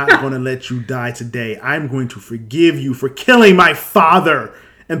am not going to let you die today. I'm going to forgive you for killing my father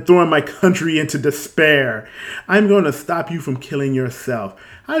and throwing my country into despair. I'm going to stop you from killing yourself.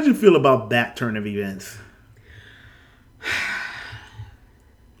 How did you feel about that turn of events?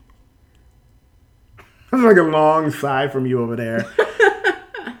 That's like a long sigh from you over there.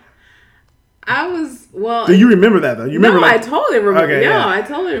 Do you remember that though? I totally remember. Okay, I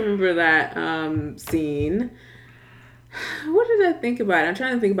totally remember that scene. What did I think about it? I'm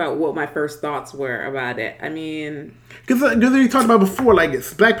trying to think about what my first thoughts were about it. I mean, because you talked about before, like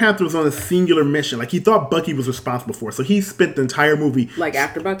Black Panther was on a singular mission. Like he thought Bucky was responsible for it, so he spent the entire movie like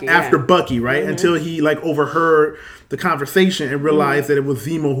after Bucky, Bucky, right? Mm-hmm. Until he like overheard the conversation and realized that it was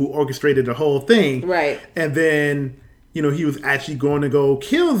Zemo who orchestrated the whole thing, right? And then he was actually going to go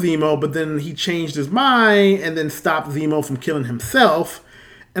kill Zemo, but then he changed his mind and then stopped Zemo from killing himself.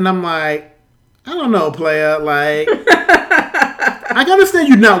 And I'm like, I don't know, player. Like, I can understand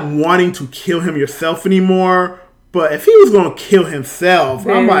you not wanting to kill him yourself anymore, but if he was going to kill himself,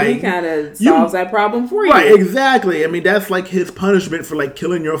 then I'm like, he kind of solves that problem for you. Right, exactly. I mean, that's like his punishment for like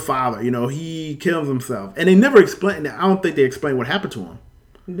killing your father. He kills himself. And they never explained that. I don't think they explained what happened to him.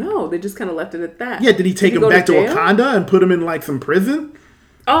 No, they just kind of left it at that. Yeah, did he take him back to Wakanda and put him in like some prison?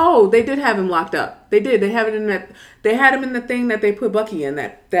 Oh, they did have him locked up. They did. They have it in that. They had him in the thing that they put Bucky in,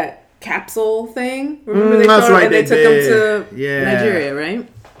 that capsule thing. Remember they that's right. They took him to Nigeria, right?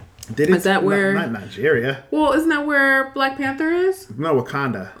 Did it? Is that where? Not Nigeria. Well, isn't that where Black Panther is? No,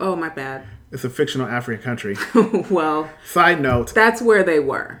 Wakanda. Oh, my bad. It's a fictional African country. Well. Side note. That's where they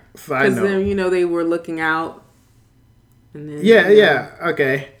were. Side note. Because then, they were looking out. And then, yeah.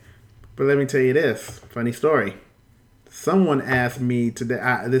 Okay. But let me tell you this. Funny story. Someone asked me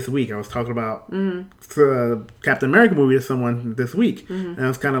today, this week, I was talking about the Captain America movie to someone this week. And I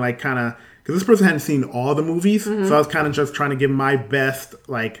was kind of, because this person hadn't seen all the movies. So I was kind of just trying to give my best,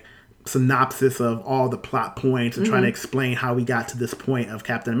 synopsis of all the plot points and trying to explain how we got to this point of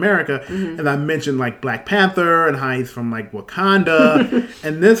Captain America. And I mentioned, Black Panther and how he's from, Wakanda.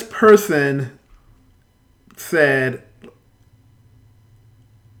 And this person said,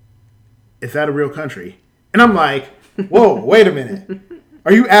 is that a real country? And I'm like, whoa, wait a minute.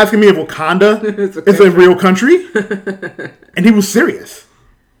 Are you asking me if Wakanda is a real country? And he was serious.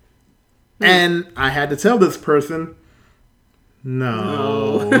 And I had to tell this person,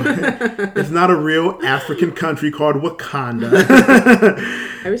 no. It's not a real African country called Wakanda.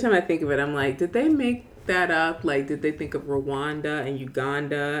 Every time I think of it, I'm like, did they make that up? Did they think of Rwanda and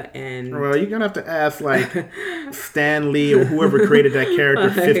Uganda and... Well, you're going to have to ask, Stan Lee or whoever created that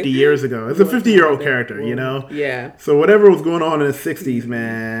character 50 years ago. It's a 50-year-old character, Yeah. So whatever was going on in the 60s,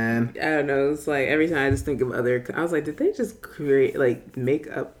 man. I don't know. It's every time I just think of other... I was like, did they just create,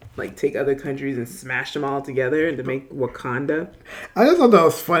 make up... take other countries and smash them all together and to make Wakanda? I just thought that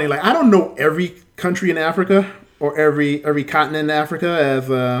was funny. I don't know every country in Africa or every continent in Africa as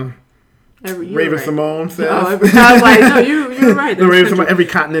Raven Simone says. Oh, I was like, no, you're right. Raven Simone, every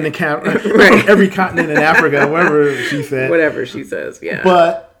continent in every continent in Africa, whatever she says, yeah.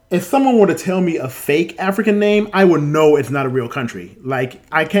 But if someone were to tell me a fake African name, I would know it's not a real country.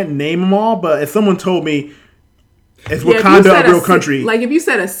 I can't name them all, but if someone told me, is Wakanda a real country? If you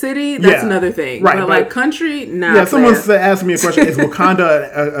said a city, that's another thing. Right. But country, nah. Yeah, someone asked me a question, is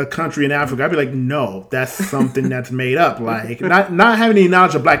Wakanda a country in Africa? I'd be like, no, that's something that's made up. Not having any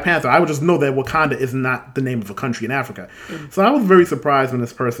knowledge of Black Panther, I would just know that Wakanda is not the name of a country in Africa. So I was very surprised when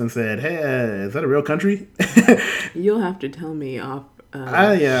this person said, hey, is that a real country? You'll have to tell me off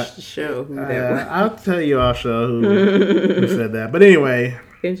show who that was. I'll tell you off show who said that. But anyway.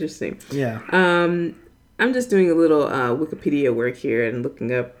 Interesting. Yeah. I'm just doing a little Wikipedia work here and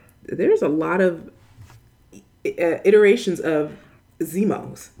looking up. There's a lot of iterations of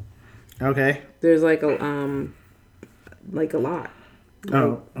Zemos. Okay. There's a lot.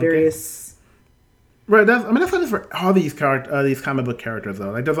 Okay. Various. Right. That's not just for all these comic book characters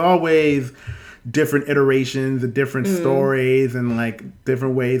though. There's always different iterations and different stories and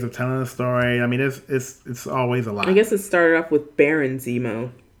different ways of telling a story. I mean, it's always a lot. I guess it started off with Baron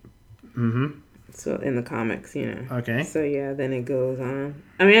Zemo. Mm-hmm. So in the comics, Okay. So yeah, then it goes on.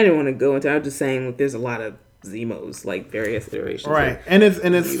 I mean, I didn't want to go into. I was just saying there's a lot of Zemos, various iterations. Right, and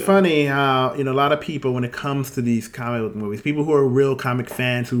it's funny how a lot of people, when it comes to these comic book movies, people who are real comic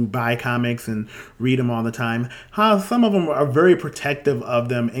fans who buy comics and read them all the time, how some of them are very protective of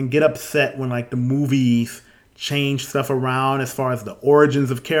them and get upset when the movies change stuff around as far as the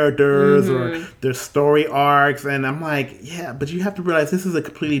origins of characters or their story arcs. And I'm like, yeah, but you have to realize this is a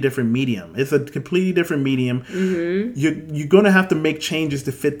completely different medium. It's a completely different medium. You're going to have to make changes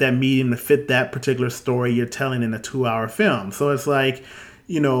to fit that medium, to fit that particular story you're telling in a 2-hour film. So it's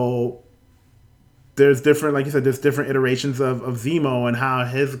there's different, like you said, there's different iterations of Zemo and how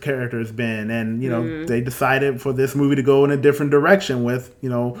his character has been. And, they decided for this movie to go in a different direction with,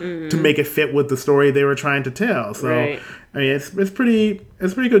 to make it fit with the story they were trying to tell. So, I mean, it's pretty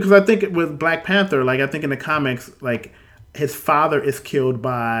good because I think with Black Panther, I think in the comics, his father is killed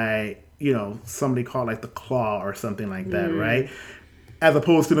by, somebody called the Claw or something like that, right? As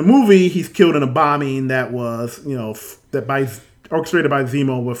opposed to the movie, he's killed in a bombing that was, orchestrated by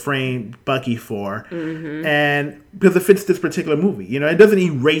Zemo, was framed Bucky for. Mm-hmm. And because it fits this particular movie. It doesn't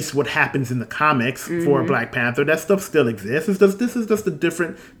erase what happens in the comics for Black Panther. That stuff still exists. This is just a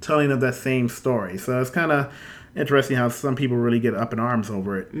different telling of that same story. So it's kind of interesting how some people really get up in arms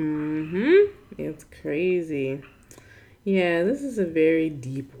over it. Mm-hmm. It's crazy. Yeah, this is a very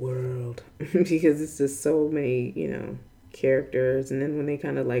deep world because it's just so many, characters, and then when they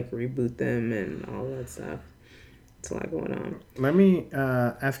kind of like reboot them and all that stuff, it's a lot going on. Let me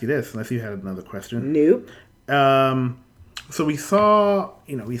ask you this, unless you had another question. Nope. So we saw,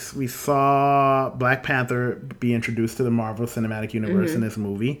 we saw Black Panther be introduced to the Marvel Cinematic Universe in this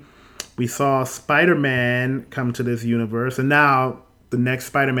movie. We saw Spider-Man come to this universe, and now the next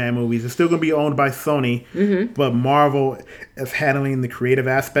Spider-Man movies are still going to be owned by Sony, but Marvel is handling the creative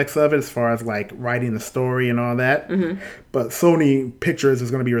aspects of it as far as like writing the story and all that. But Sony Pictures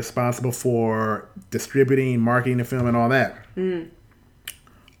is going to be responsible for distributing, marketing the film and all that.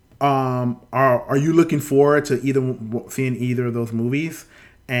 Are you looking forward to seeing either of those movies?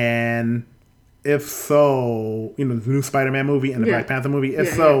 And if so, the new Spider-Man movie and the Black Panther movie,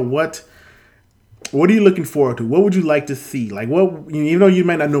 if so, what are you looking forward to? What would you like to see? Like, what, even though you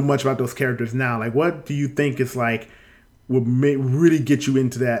might not know much about those characters now, like, what do you think is like would really get you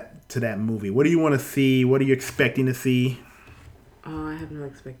into that movie? What do you want to see? What are you expecting to see? Oh, I have no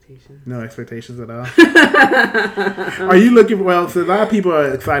expectations. No expectations at all. Are you looking for? Well, so a lot of people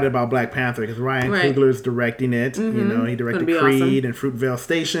are excited about Black Panther because Ryan Coogler is directing it. He directed Creed and Fruitvale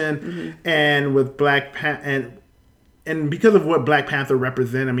Station, and with Black Panther. And because of what Black Panther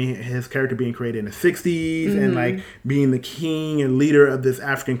represents, I mean, his character being created in the 60s and like being the king and leader of this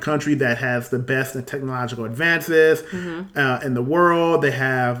African country that has the best in technological advances in the world. They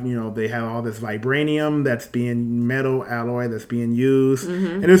have, all this vibranium that's being metal alloy that's being used.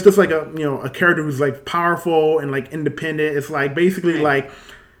 And it's just like a character who's like powerful and like independent. It's like basically like,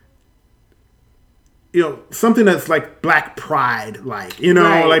 something that's like Black pride, like,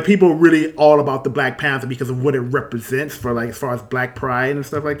 like people really all about the Black Panther because of what it represents for like as far as Black pride and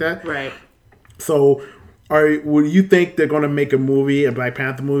stuff like that. Right. So, would you think they're going to make a Black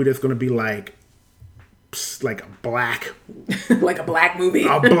Panther movie that's going to be like a black, like a black movie,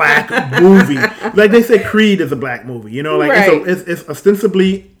 like they say Creed is a black movie, it's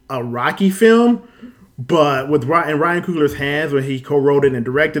ostensibly a Rocky film. But in Ryan Coogler's hands, when he co-wrote it and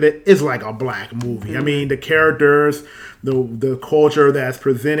directed it, it's like a black movie. I mean, the characters, the culture that's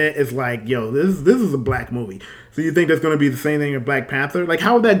presented is like, this is a black movie. So you think that's going to be the same thing in Black Panther? Like,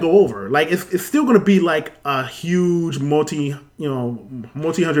 how would that go over? Like, it's still going to be like a huge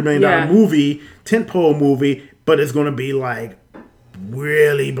multi-$100 million movie, tentpole movie, but it's going to be like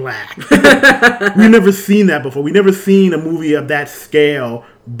really black. We've never seen that before. We've never seen a movie of that scale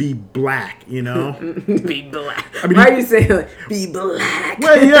be black, Be black. I mean, why are you saying like, be black?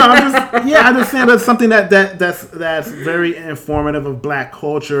 Well, I understand that's something that's very informative of black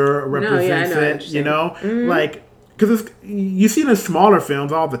culture, represents it, like, because you see it in smaller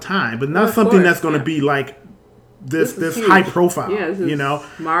films all the time, but not something that's going to be like this high profile,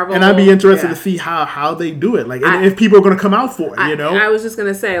 Marvel, and I'd be interested to see how they do it, like, if people are going to come out for it, I was just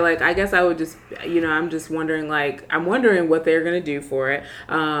gonna say, like, I guess I would just, I'm just wondering, like, I'm wondering what they're gonna do for it.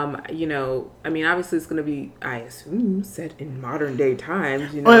 I mean, obviously it's gonna be, I assume, set in modern day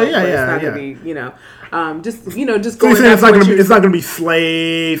times, it's not gonna be, just going. So it's not gonna be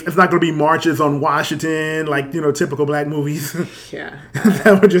slaves. It's not gonna be marches on Washington, like typical black movies. Yeah, is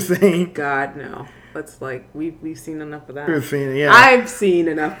that what you're saying? God, no. That's like we've seen enough of that. I've seen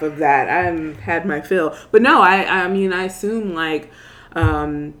enough of that. I've had my fill. But no, I mean, I assume like, I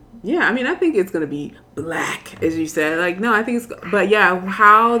mean, I think it's gonna be black, as you said. Like, no, I think it's. But yeah,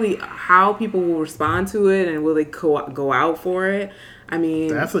 how people will respond to it and will they go out for it? I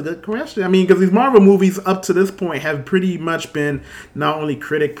mean, that's a good question. I mean, because these Marvel movies up to this point have pretty much been not only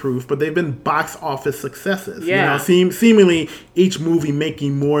critic proof, but they've been box office successes. Yeah. Seemingly each movie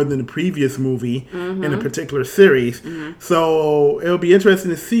making more than the previous movie in a particular series. So it'll be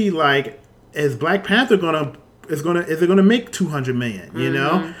interesting to see, like, is Black Panther is it gonna make $200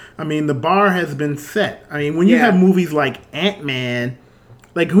 million? I mean, the bar has been set. I mean, when you have movies like Ant-Man.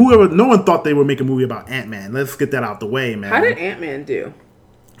 Like, no one thought they would make a movie about Ant-Man. Let's get that out the way, man. How did Ant-Man do?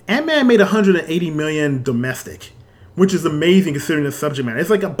 Ant-Man made $180 million domestic, which is amazing considering the subject matter. It's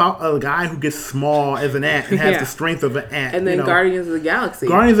like about a guy who gets small as an ant and has the strength of an ant. And then Guardians of the Galaxy.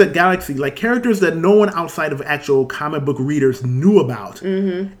 Guardians of the Galaxy, like characters that no one outside of actual comic book readers knew about.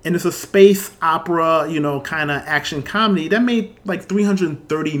 And it's a space opera, kind of action comedy that made like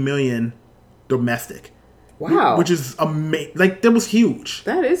 $330 million domestic. Wow. Which is amazing. Like, that was huge.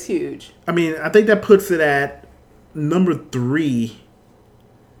 That is huge. I mean, I think that puts it at number 3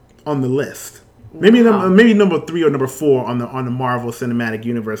 on the list. Maybe maybe number 3 or number 4 on the Marvel Cinematic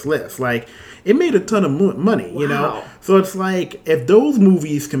Universe list. Like, it made a ton of money, you know? So it's like, if those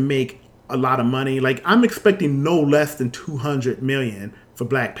movies can make a lot of money, like, I'm expecting no less than $200 million for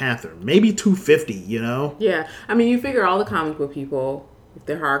Black Panther. Maybe $250, you know? Yeah. I mean, you figure all the comic book people, if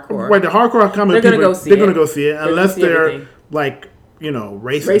they're hardcore. Right, the hardcore comic people, they're going to go see it. Unless they're, everything. like, you know,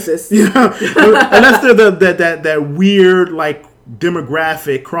 racist. Yeah. Unless they're that weird, like,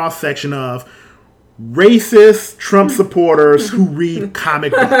 demographic cross-section of racist Trump supporters who read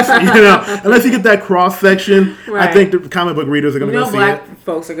comic books, you know. Unless you get that cross section, right. I think the comic book readers are going to go see black it.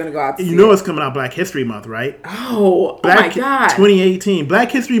 Folks are going to go out to see it. It's coming out Black History Month, right? Oh my God. 2018.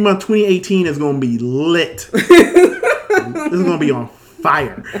 Black History Month 2018 is going to be lit. This is going to be on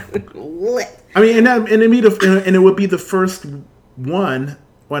fire. Lit. I mean, and it would be the first one.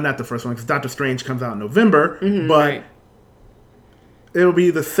 Well, not the first one, because Doctor Strange comes out in November, but it'll be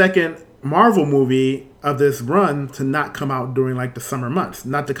the second Marvel movie of this run to not come out during like the summer months,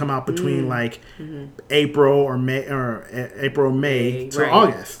 not to come out between April or May to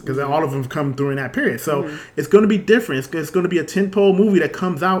August, because all of them come during that period. So it's going to be different. It's going to be a tentpole movie that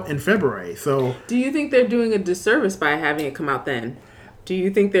comes out in February. So do you think they're doing a disservice by having it come out then? Do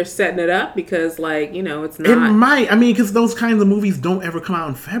you think they're setting it up because, like, you know, it's not? It might. I mean, because those kinds of movies don't ever come out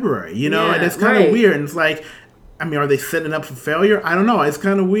in February, you know, and it's kind of weird. And it's like, I mean, are they setting it up for failure? I don't know. It's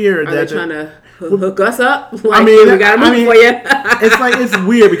kind of weird. Are they trying to hook us up? Like, I mean, we got a movie for you. It's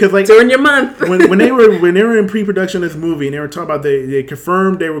weird because, like, during your month, when they were in pre-production of this movie and they were talking about they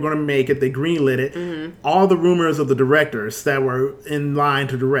confirmed they were going to make it, they greenlit it. All the rumors of the directors that were in line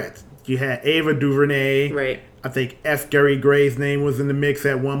to direct. You had Ava DuVernay, right? I think F. Gary Gray's name was in the mix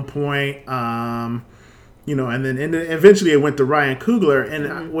at one point. You know, and then eventually it went to Ryan Coogler.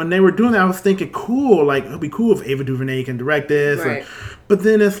 And when they were doing that, I was thinking, cool, like, it'd be cool if Ava DuVernay can direct this. Right. But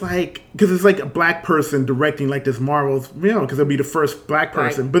then it's like, because it's like a black person directing like this Marvel's, you know, because it'll be the first black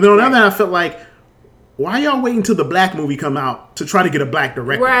person. Right. But then on the other hand, I felt like, why y'all waiting till the black movie come out to try to get a black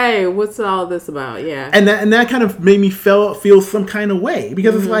director? Right. What's all this about? Yeah. And that kind of made me feel some kind of way.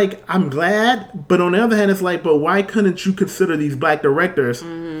 Because it's like, I'm glad. But on the other hand, it's like, but why couldn't you consider these black directors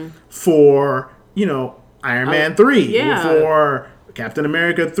for, you know, Iron Man 3, for Captain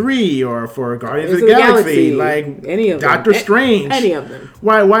America 3, or for Guardians of the Galaxy, like any of Doctor Strange, any of them.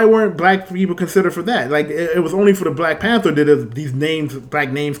 Why weren't black people considered for that? Like, it was only for the Black Panther that these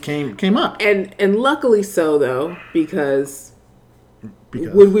black names came up. And luckily so, though, because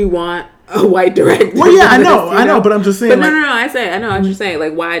would we want a white director? Well, yeah, I know, but I'm just saying. But no, I know what you're saying.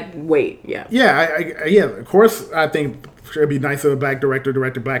 Like, why wait? Yeah, yeah. Of course, I think it'd be nice if a black director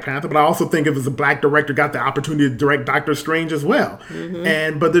directed Black Panther, but I also think if a black director got the opportunity to direct Doctor Strange as well.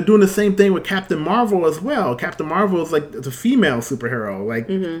 But they're doing the same thing with Captain Marvel as well. Captain Marvel is like the female superhero. Like,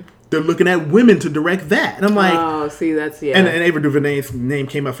 they're looking at women to direct that, and I'm like, oh, see, that's And Ava DuVernay's name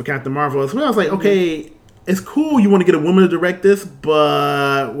came up for Captain Marvel as well. I was like, okay, it's cool you want to get a woman to direct this,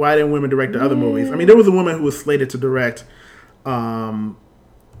 but why didn't women direct the other movies? I mean, there was a woman who was slated to direct Thor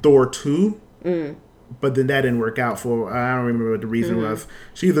 2. But then that didn't work out for, I don't remember what the reason was.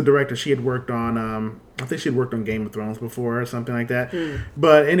 She's a director. She had worked on, I think she had worked on Game of Thrones before or something like that.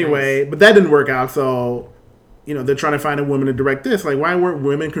 But anyway, but that didn't work out. So, you know, they're trying to find a woman to direct this. Like, why weren't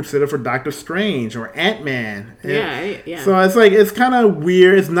women considered for Doctor Strange or Ant-Man? Yeah. So it's like, it's kind of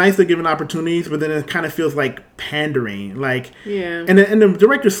weird. It's nice they're giving opportunities, but then it kind of feels like pandering. Like, and the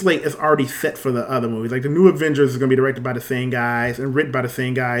director's slate is already set for the other movies. Like, the new Avengers is going to be directed by the same guys and written by the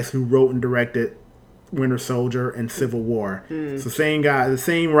same guys who wrote and directed Winter Soldier and Civil War. So the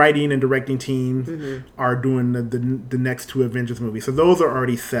same writing and directing teams are doing the next two Avengers movies. So those are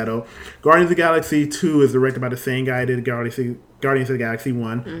already settled. Guardians of the Galaxy 2 is directed by the same guy who did Guardians of the Galaxy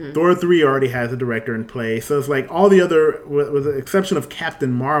 1. Thor 3 already has a director in place. So it's like all the other, with the exception of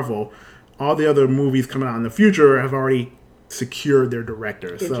Captain Marvel, all the other movies coming out in the future have already secured their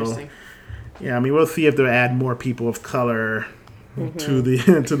directors. So yeah, I mean, we'll see if they add more people of color to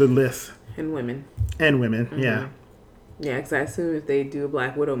the list. And women. Yeah. Yeah, because I assume if they do a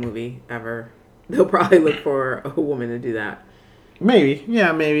Black Widow movie ever, they'll probably look for a woman to do that. Maybe.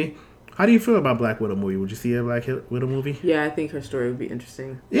 Yeah, maybe. How do you feel about Black Widow movie? Would you see a Black Widow movie? Yeah, I think her story would be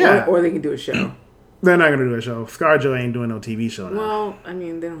interesting. Yeah. Or they can do a show. They're not going to do a show. ScarJo ain't doing no TV show now. Well, I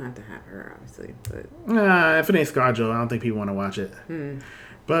mean, they don't have to have her, obviously. But if it ain't ScarJo, I don't think people want to watch it.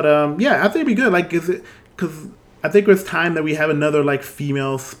 But, yeah, I think it'd be good. Like, because I think it's time that we have another, like,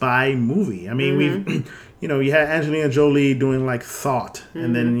 female spy movie. I mean, you had Angelina Jolie doing like Salt,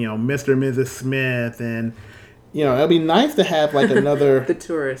 and then Mr. and Mrs. Smith, and it'd be nice to have like another The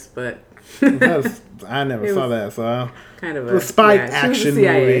Tourist, but I never saw that, so kind of a spy action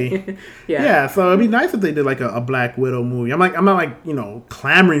movie. yeah. So it'd be nice if they did like a Black Widow movie. I'm not like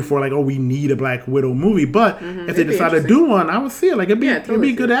clamoring for like, oh, we need a Black Widow movie, but if they decide to do one, I would see it. Like it'd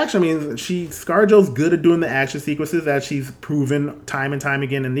be good action. I mean, ScarJo's good at doing the action sequences, as she's proven time and time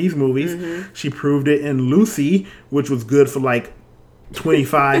again in these movies. She proved it in Lucy, which was good for like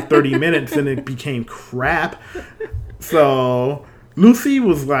 25, 30 minutes, and it became crap. So Lucy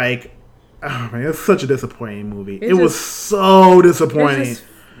was like, oh man, it's such a disappointing movie. It was so disappointing. It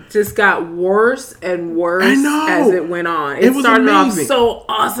just got worse and worse as it went on. It started amazing. Off so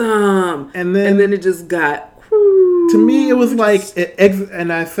awesome, and then it just got. To me, it was like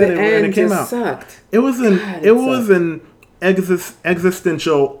and I said it when it came out. Sucked. It was an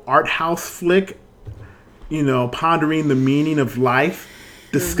existential art house flick. Pondering the meaning of life,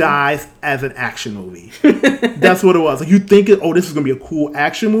 disguised as an action movie. That's what it was. Like you think, this is gonna be a cool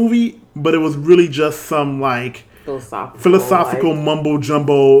action movie, but it was really just some like philosophical mumbo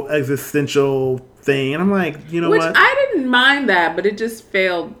jumbo existential thing. And I'm like, Which I didn't mind that, but it just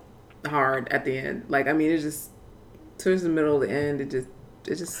failed hard at the end. Like it just towards the middle of the end, it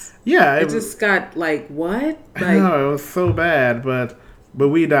just got like what? Like, I know, it was so bad, but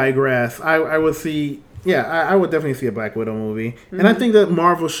we digress. I would see. Yeah, I would definitely see a Black Widow movie. And I think that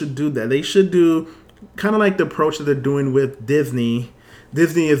Marvel should do that. They should do kind of like the approach that they're doing with Disney.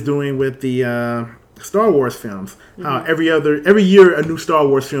 Disney is doing with the Star Wars films. Every year a new Star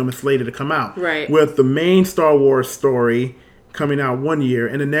Wars film is slated to come out. Right. With the main Star Wars story coming out one year,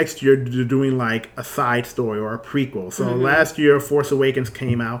 and the next year they're doing like a side story or a prequel. So last year Force Awakens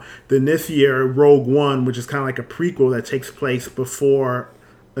came out. Then this year Rogue One, which is kind of like a prequel that takes place before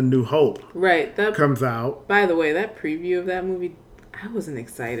A New Hope comes out. By the way, that preview of that movie, I wasn't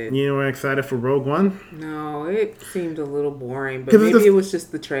excited. You weren't excited for Rogue One? No, it seemed a little boring, but maybe it was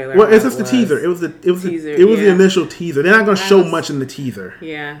just the trailer. Well, it's just the teaser. It was the the initial teaser. They're not going to show much in the teaser.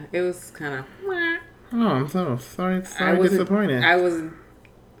 Yeah, it was kind of. Oh, I'm so sorry. Disappointed. I wasn't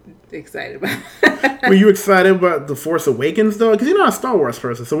excited about it. Were you excited about The Force Awakens though? Because you're not a Star Wars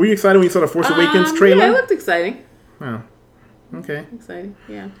person, so were you excited when you saw the Force Awakens trailer? Yeah, it looked exciting. Oh. Okay. Exciting,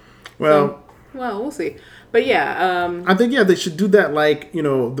 yeah. Well, we'll see. But yeah, I think they should do that. Like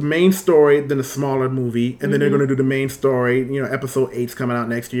the main story, then a smaller movie, and then they're going to do the main story. Episode 8's coming out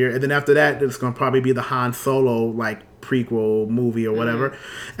next year, and then after that, it's going to probably be the Han Solo like prequel movie or whatever.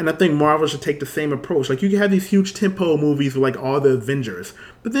 And I think Marvel should take the same approach. Like you can have these huge tempo movies with like all the Avengers,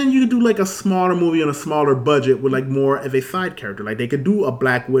 but then you could do like a smaller movie on a smaller budget with like more of a side character. Like they could do a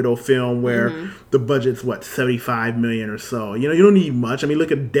Black Widow film where the budget's $75 million or so. You don't need much. I mean,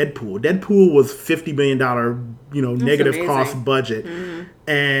 look at Deadpool. Deadpool was $50 million, negative amazing. Cost budget.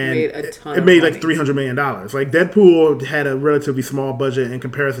 And it made like $300 million. Like Deadpool had a relatively small budget in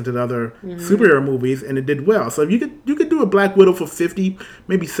comparison to the other superhero movies, and it did well. So if you could do a Black Widow for 50,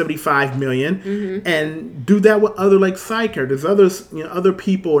 maybe 75 million, and do that with other like side characters, other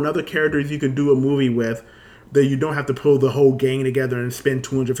people and other characters you can do a movie with that you don't have to pull the whole gang together and spend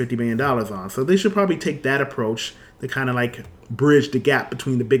 $250 million on. So they should probably take that approach to kind of like bridge the gap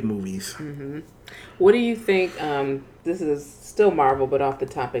between the big movies. What do you think? This is still Marvel, but off the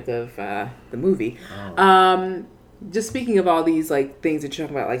topic of the movie. Just speaking of all these like things that you're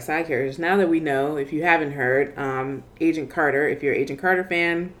talking about, like side characters. Now that we know, if you haven't heard, Agent Carter, if you're an Agent Carter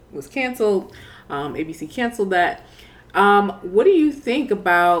fan, was canceled. ABC canceled that. What do you think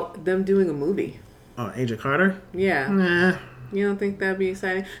about them doing a movie? Oh, Agent Carter? Yeah. Nah. You don't think that'd be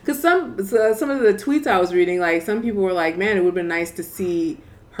exciting? Because some of the tweets I was reading, like some people were like, "Man, it would have been nice to see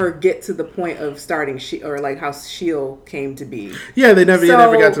her get to the point of starting or like how S.H.I.E.L.D. came to be." Yeah, they never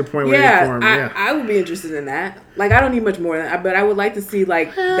got to the point where they formed. I would be interested in that. Like, I don't need much more than that, but I would like to see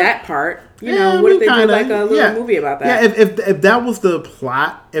like that part. What if they did like a little movie about that? Yeah, if that was the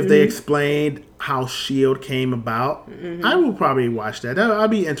plot, if they explained how S.H.I.E.L.D. came about, I would probably watch that.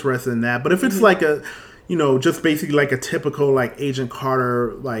 I'd be interested in that. But if it's like a, just basically like a typical like Agent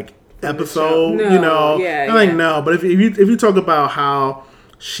Carter like episode, no. But if you talk about how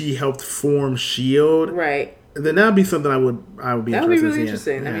she helped form S.H.I.E.L.D., right? Then that'd be something I would be interested in. That would be really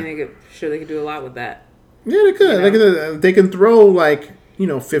interesting. Yeah. I mean, they could do a lot with that. Yeah, they could. They can throw like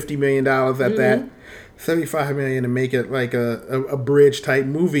 $50 million at that, $75 million to make it like a bridge type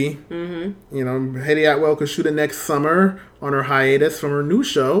movie. Hedy Atwell could shoot it next summer on her hiatus from her new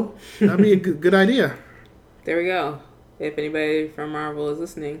show. That'd be a good idea. There we go. If anybody from Marvel is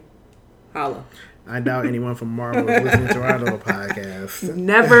listening, holla. I doubt anyone from Marvel is listening to our little podcast.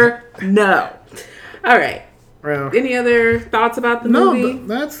 Never know. All right. Well, any other thoughts about the movie? No,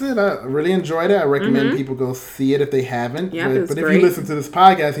 that's it. I really enjoyed it. I recommend people go see it if they haven't. Yeah, but if you listen to this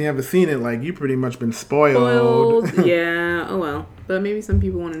podcast and you haven't seen it, like, you pretty much been spoiled. Yeah. Oh well. But maybe some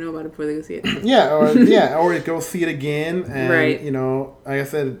people want to know about it before they go see it. or go see it again. And, like I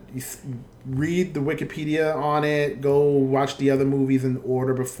said, read the Wikipedia on it. Go watch the other movies in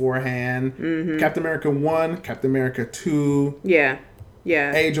order beforehand. Mm-hmm. Captain America 1, Captain America 2. Yeah.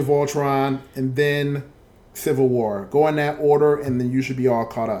 Age of Ultron, and then Civil War. Go in that order, and then you should be all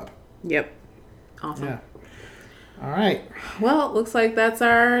caught up. Yep. Awesome. Yeah. All right. Well, it looks like that's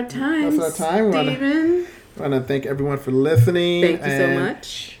our time. Steven. I want to thank everyone for listening. Thank you so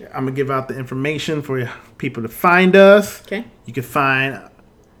much. I'm going to give out the information for people to find us. Okay. You can find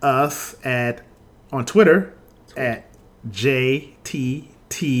us on Twitter at JTTOU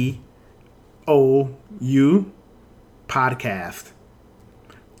podcast.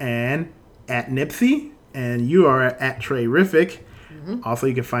 And at Nipsey, and you are at Treyrific. Mm-hmm. Also,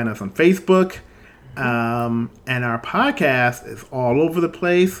 you can find us on Facebook. And our podcast is all over the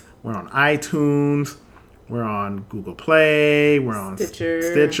place. We're on iTunes. We're on Google Play. We're on Stitcher,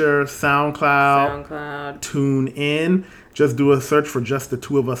 SoundCloud, TuneIn. Just do a search for Just the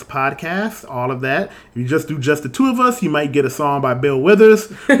Two of Us podcast. All of that. If you just do Just the Two of Us, you might get a song by Bill Withers.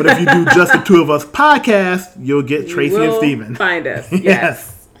 But if you do Just the Two of Us podcast, you'll get Tracy and Steven. Find us.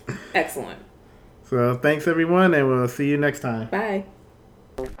 Yes. Excellent. So thanks, everyone, and we'll see you next time. Bye.